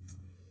ideas.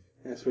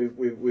 Yes,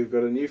 we've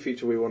got a new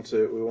feature we want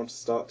to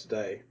start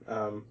today.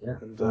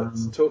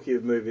 It's talking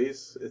of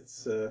movies.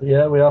 It's we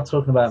are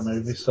talking about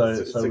movies, so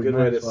it's a good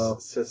way to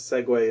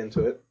segue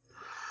into it.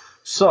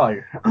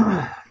 So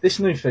this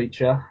new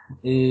feature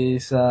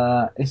is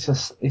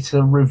it's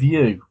a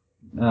review.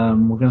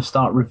 We're going to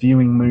start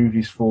reviewing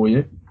movies for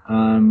you,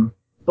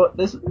 but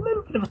there's a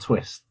little bit of a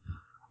twist.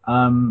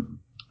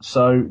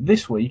 So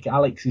this week,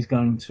 Alex is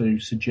going to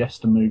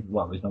suggest a movie.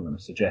 Well, he's not going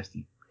to suggest;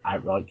 he's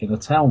outright going to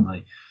tell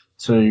me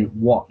to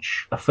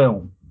watch a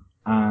film,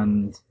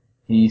 and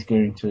he's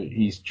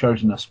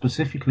chosen a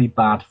specifically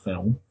bad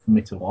film for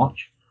me to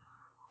watch.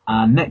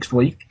 And next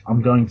week,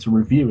 I'm going to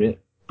review it,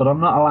 but I'm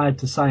not allowed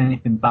to say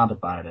anything bad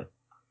about it.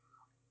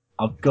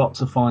 I've got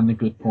to find the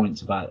good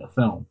points about the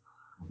film.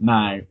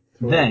 Now,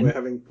 so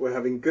then we're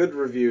having good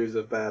reviews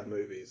of bad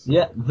movies.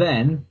 Yeah,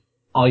 then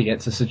I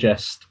get to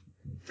suggest.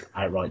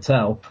 Outright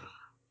tell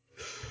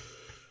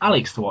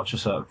Alex to watch a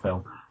certain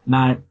film.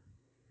 Now,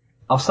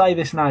 I'll say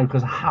this now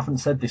because I haven't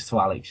said this to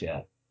Alex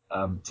yet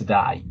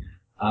today.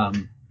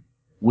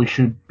 We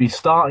should be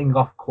starting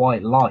off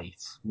quite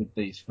light with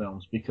these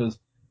films because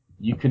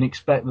you can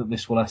expect that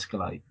this will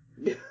escalate.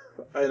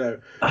 I know.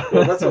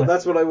 Well,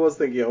 that's what I was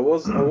thinking. I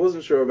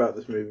wasn't sure about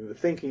this movie, but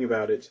thinking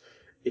about it,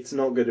 it's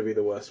not going to be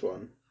the worst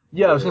one.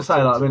 Yeah, I was going to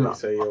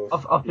say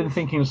that. I've been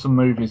thinking of some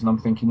movies, and I'm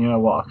thinking, you know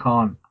what, I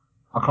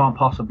can't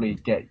possibly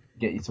get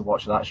you to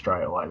watch that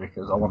straight away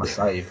because I want to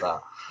save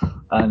that.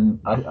 And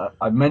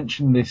I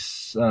mentioned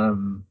this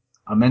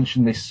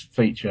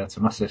feature to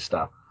my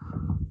sister,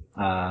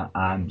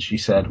 and she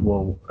said,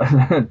 well,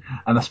 and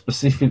I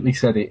specifically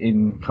said it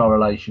in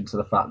correlation to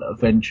the fact that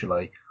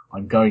eventually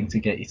I'm going to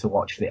get you to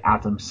watch the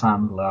Adam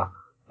Sandler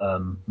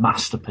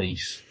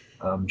masterpiece,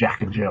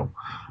 Jack and Jill.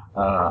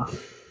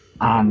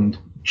 And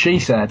she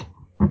said,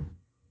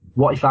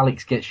 what if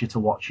Alex gets you to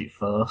watch it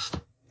first?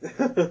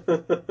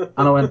 And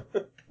I went,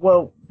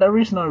 well, there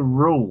is no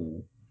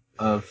rule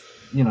of,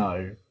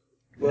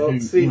 Well,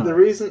 the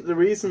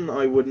reason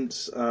I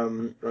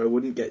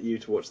wouldn't get you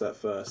to watch that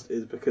first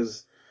is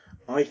because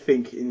I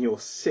think in your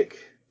sick,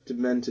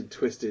 demented,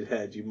 twisted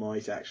head you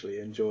might actually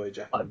enjoy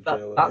Jack and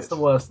Jill. That's the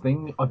worst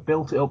thing. I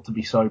built it up to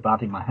be so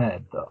bad in my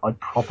head that I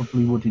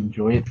probably would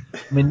enjoy it.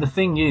 I mean, the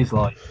thing is,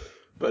 like.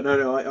 But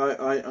no,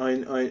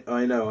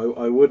 I know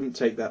I wouldn't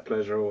take that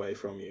pleasure away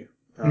from you.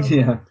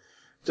 Yeah.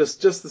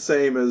 Just the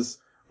same as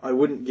I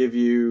wouldn't give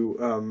you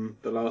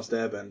The Last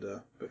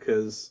Airbender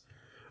because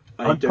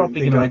the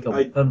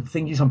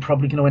thing is, I'm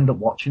probably going to end up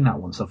watching that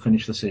once I've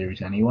finished the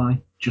series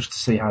anyway, just to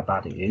see how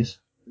bad it is.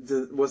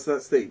 What's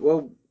that thing?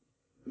 Well,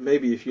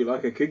 maybe if you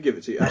like, I could give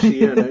it to you.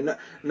 Actually,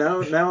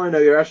 now I know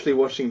you're actually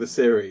watching the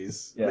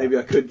series. Yeah. Maybe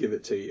I could give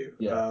it to you.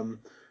 Yeah.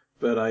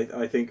 But I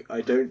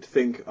don't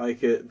think I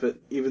could. But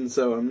even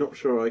so, I'm not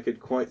sure I could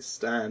quite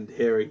stand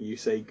hearing you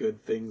say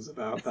good things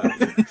about that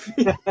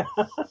movie.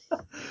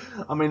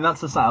 I mean,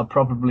 that's a set I'd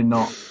probably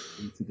not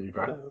need to do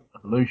Dragon Ball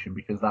Evolution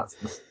because that's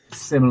the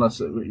similar,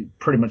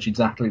 pretty much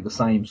exactly the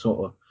same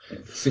sort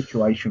of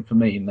situation for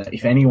me. In that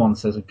if anyone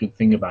says a good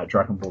thing about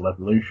Dragon Ball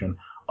Evolution,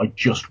 I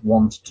just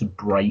want to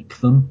break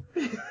them,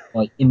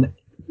 like in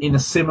a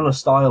similar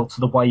style to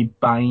the way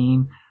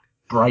Bane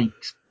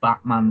breaks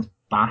Batman's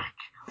back.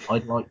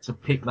 I'd like to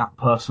pick that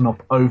person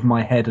up over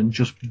my head and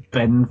just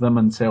bend them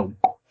until.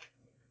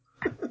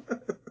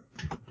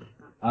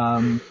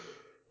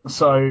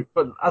 So,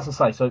 but as I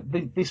say, so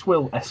this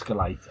will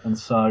escalate, and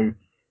so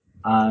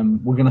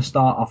we're going to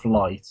start off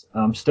light.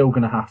 I'm still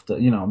going to have to,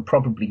 I'm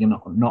probably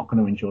not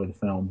going to enjoy the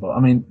film, but I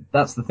mean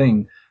that's the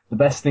thing. The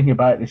best thing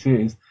about this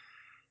is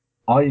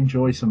I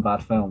enjoy some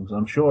bad films.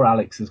 I'm sure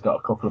Alex has got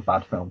a couple of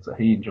bad films that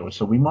he enjoys,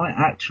 so we might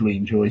actually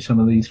enjoy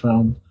some of these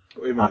films.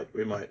 We might.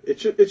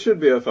 It should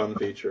be a fun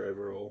feature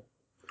overall.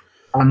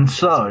 And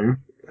so,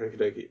 okie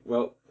dokie.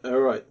 Well, all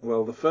right.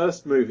 Well, the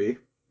first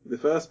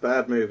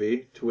bad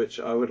movie to which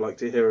I would like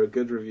to hear a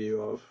good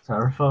review of,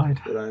 terrified,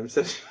 that I'm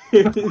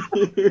setting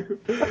you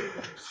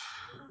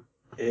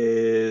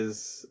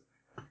is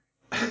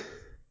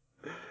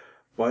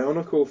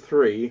Bionicle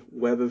 3: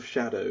 Web of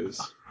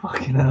Shadows.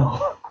 Fucking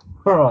hell!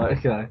 All right,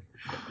 okay.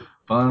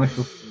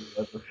 Bionicle 3: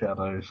 Web of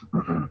Shadows.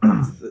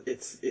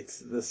 It's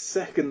the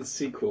second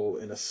sequel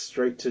in a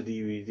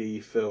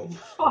straight-to-DVD film.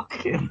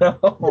 Fucking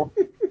hell!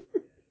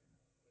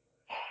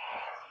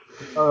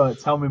 All right,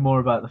 tell me more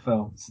about the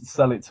film.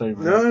 Sell it to me.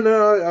 No,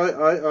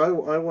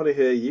 I want to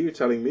hear you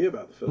telling me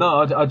about the film. No,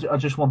 I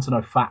just want to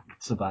know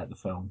facts about the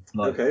film.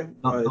 Like, okay,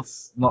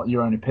 not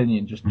your own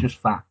opinion, just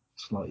facts.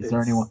 Like, is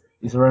there anyone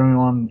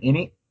in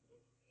it?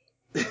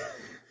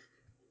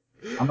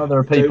 I know there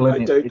are people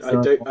in it.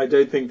 I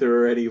don't think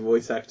there are any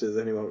voice actors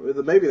anymore.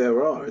 Maybe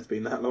there are. It's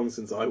been that long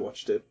since I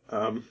watched it.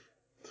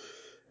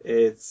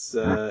 It's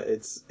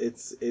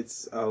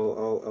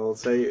I'll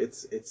say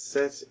it's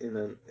set in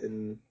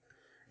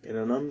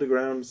an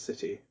underground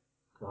city.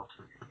 God.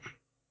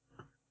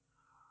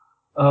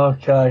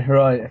 Okay,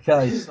 right.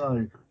 Okay,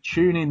 so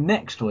tune in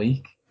next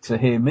week to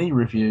hear me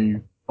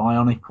review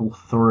Bionicle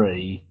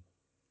 3.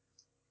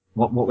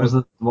 What was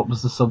the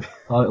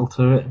subtitle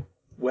to it?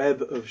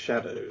 Web of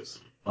Shadows.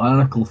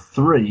 Bionicle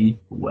 3: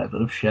 Web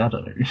of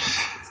Shadows.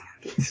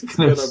 It's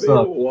gonna be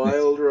a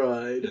wild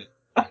ride.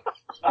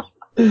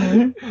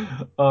 I'm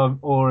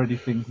already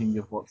thinking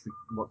of what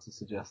to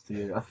suggest to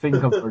you. I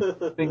think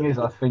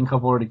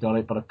I've already got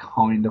it, but I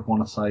kind of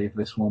want to save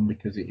this one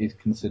because it is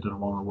considered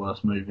one of the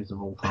worst movies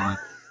of all time.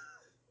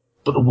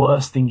 But the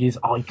worst thing is,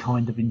 I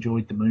kind of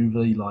enjoyed the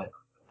movie. Like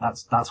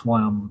that's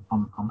why I'm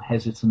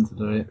hesitant to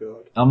do it.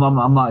 God.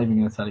 I'm not even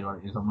going to tell you what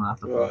it is. I'm going to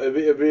have to. Well,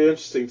 it'd be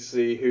interesting to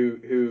see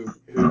who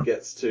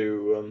gets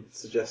to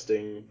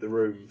suggesting The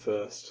Room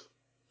first.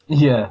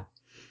 Yeah.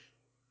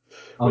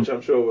 Which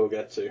I'm sure we'll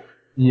get to.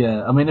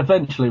 Yeah, I mean,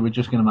 eventually we're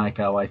just going to make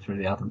our way through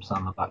the Adam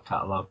Sandler back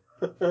catalogue.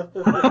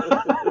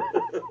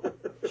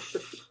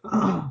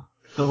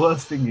 The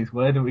worst thing is,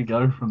 where do we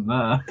go from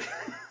there?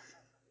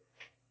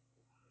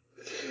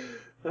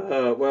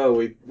 Well,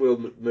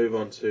 we'll move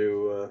on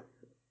to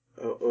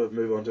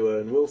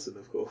Owen Wilson,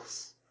 of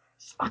course.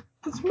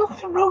 There's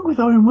nothing wrong with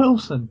Owen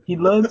Wilson. He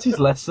learns his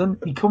lesson,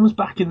 he comes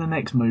back in the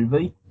next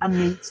movie, and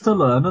needs to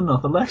learn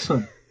another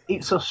lesson.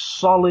 It's a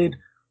solid,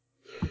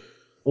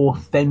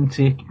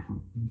 authentic,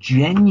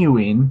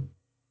 genuine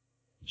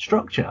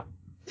structure.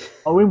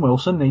 Owen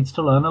Wilson needs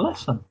to learn a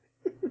lesson.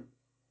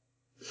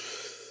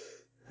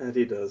 And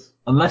he does.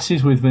 Unless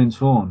he's with Vince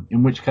Vaughn,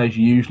 in which case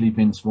usually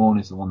Vince Vaughn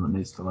is the one that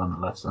needs to learn a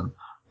lesson.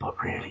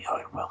 But really,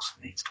 Owen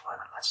Wilson needs to learn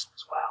a lesson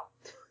as well.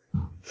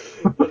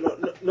 But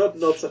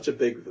not such a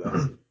big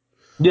lesson.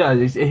 Yeah,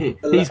 he's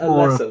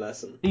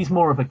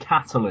more of a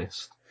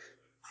catalyst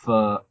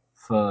for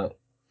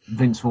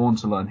Vince Vaughn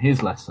to learn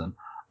his lesson,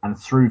 and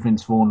through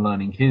Vince Vaughn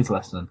learning his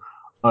lesson,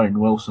 Owen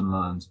Wilson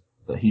learns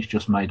that he's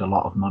just made a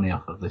lot of money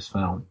off of this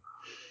film.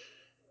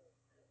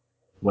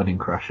 Wedding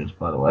Crashers,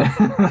 by the way.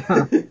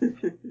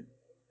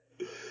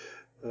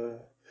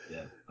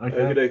 Yeah.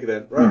 Okay,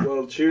 then. Right.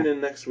 Well, tune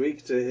in next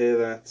week to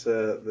hear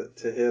to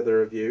hear the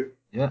review.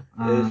 Yeah.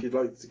 If you'd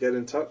like to get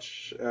in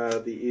touch,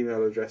 the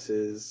email address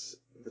is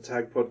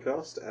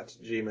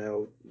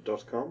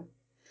thetagpodcast@gmail.com.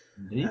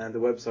 Indeed. And the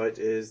website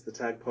is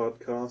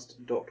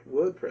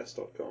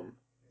thetagpodcast.wordpress.com.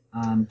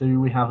 And do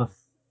we have a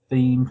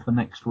theme for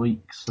next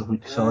week? So we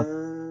decide.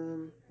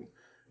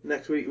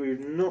 Next week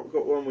we've not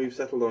got one we've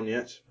settled on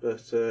yet,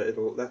 but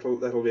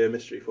that'll be a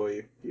mystery for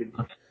you.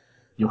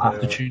 You'll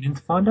have to tune in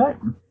to find out.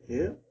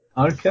 Yeah.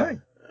 Okay.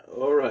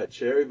 All right.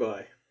 Cherry.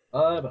 Bye.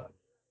 Bye.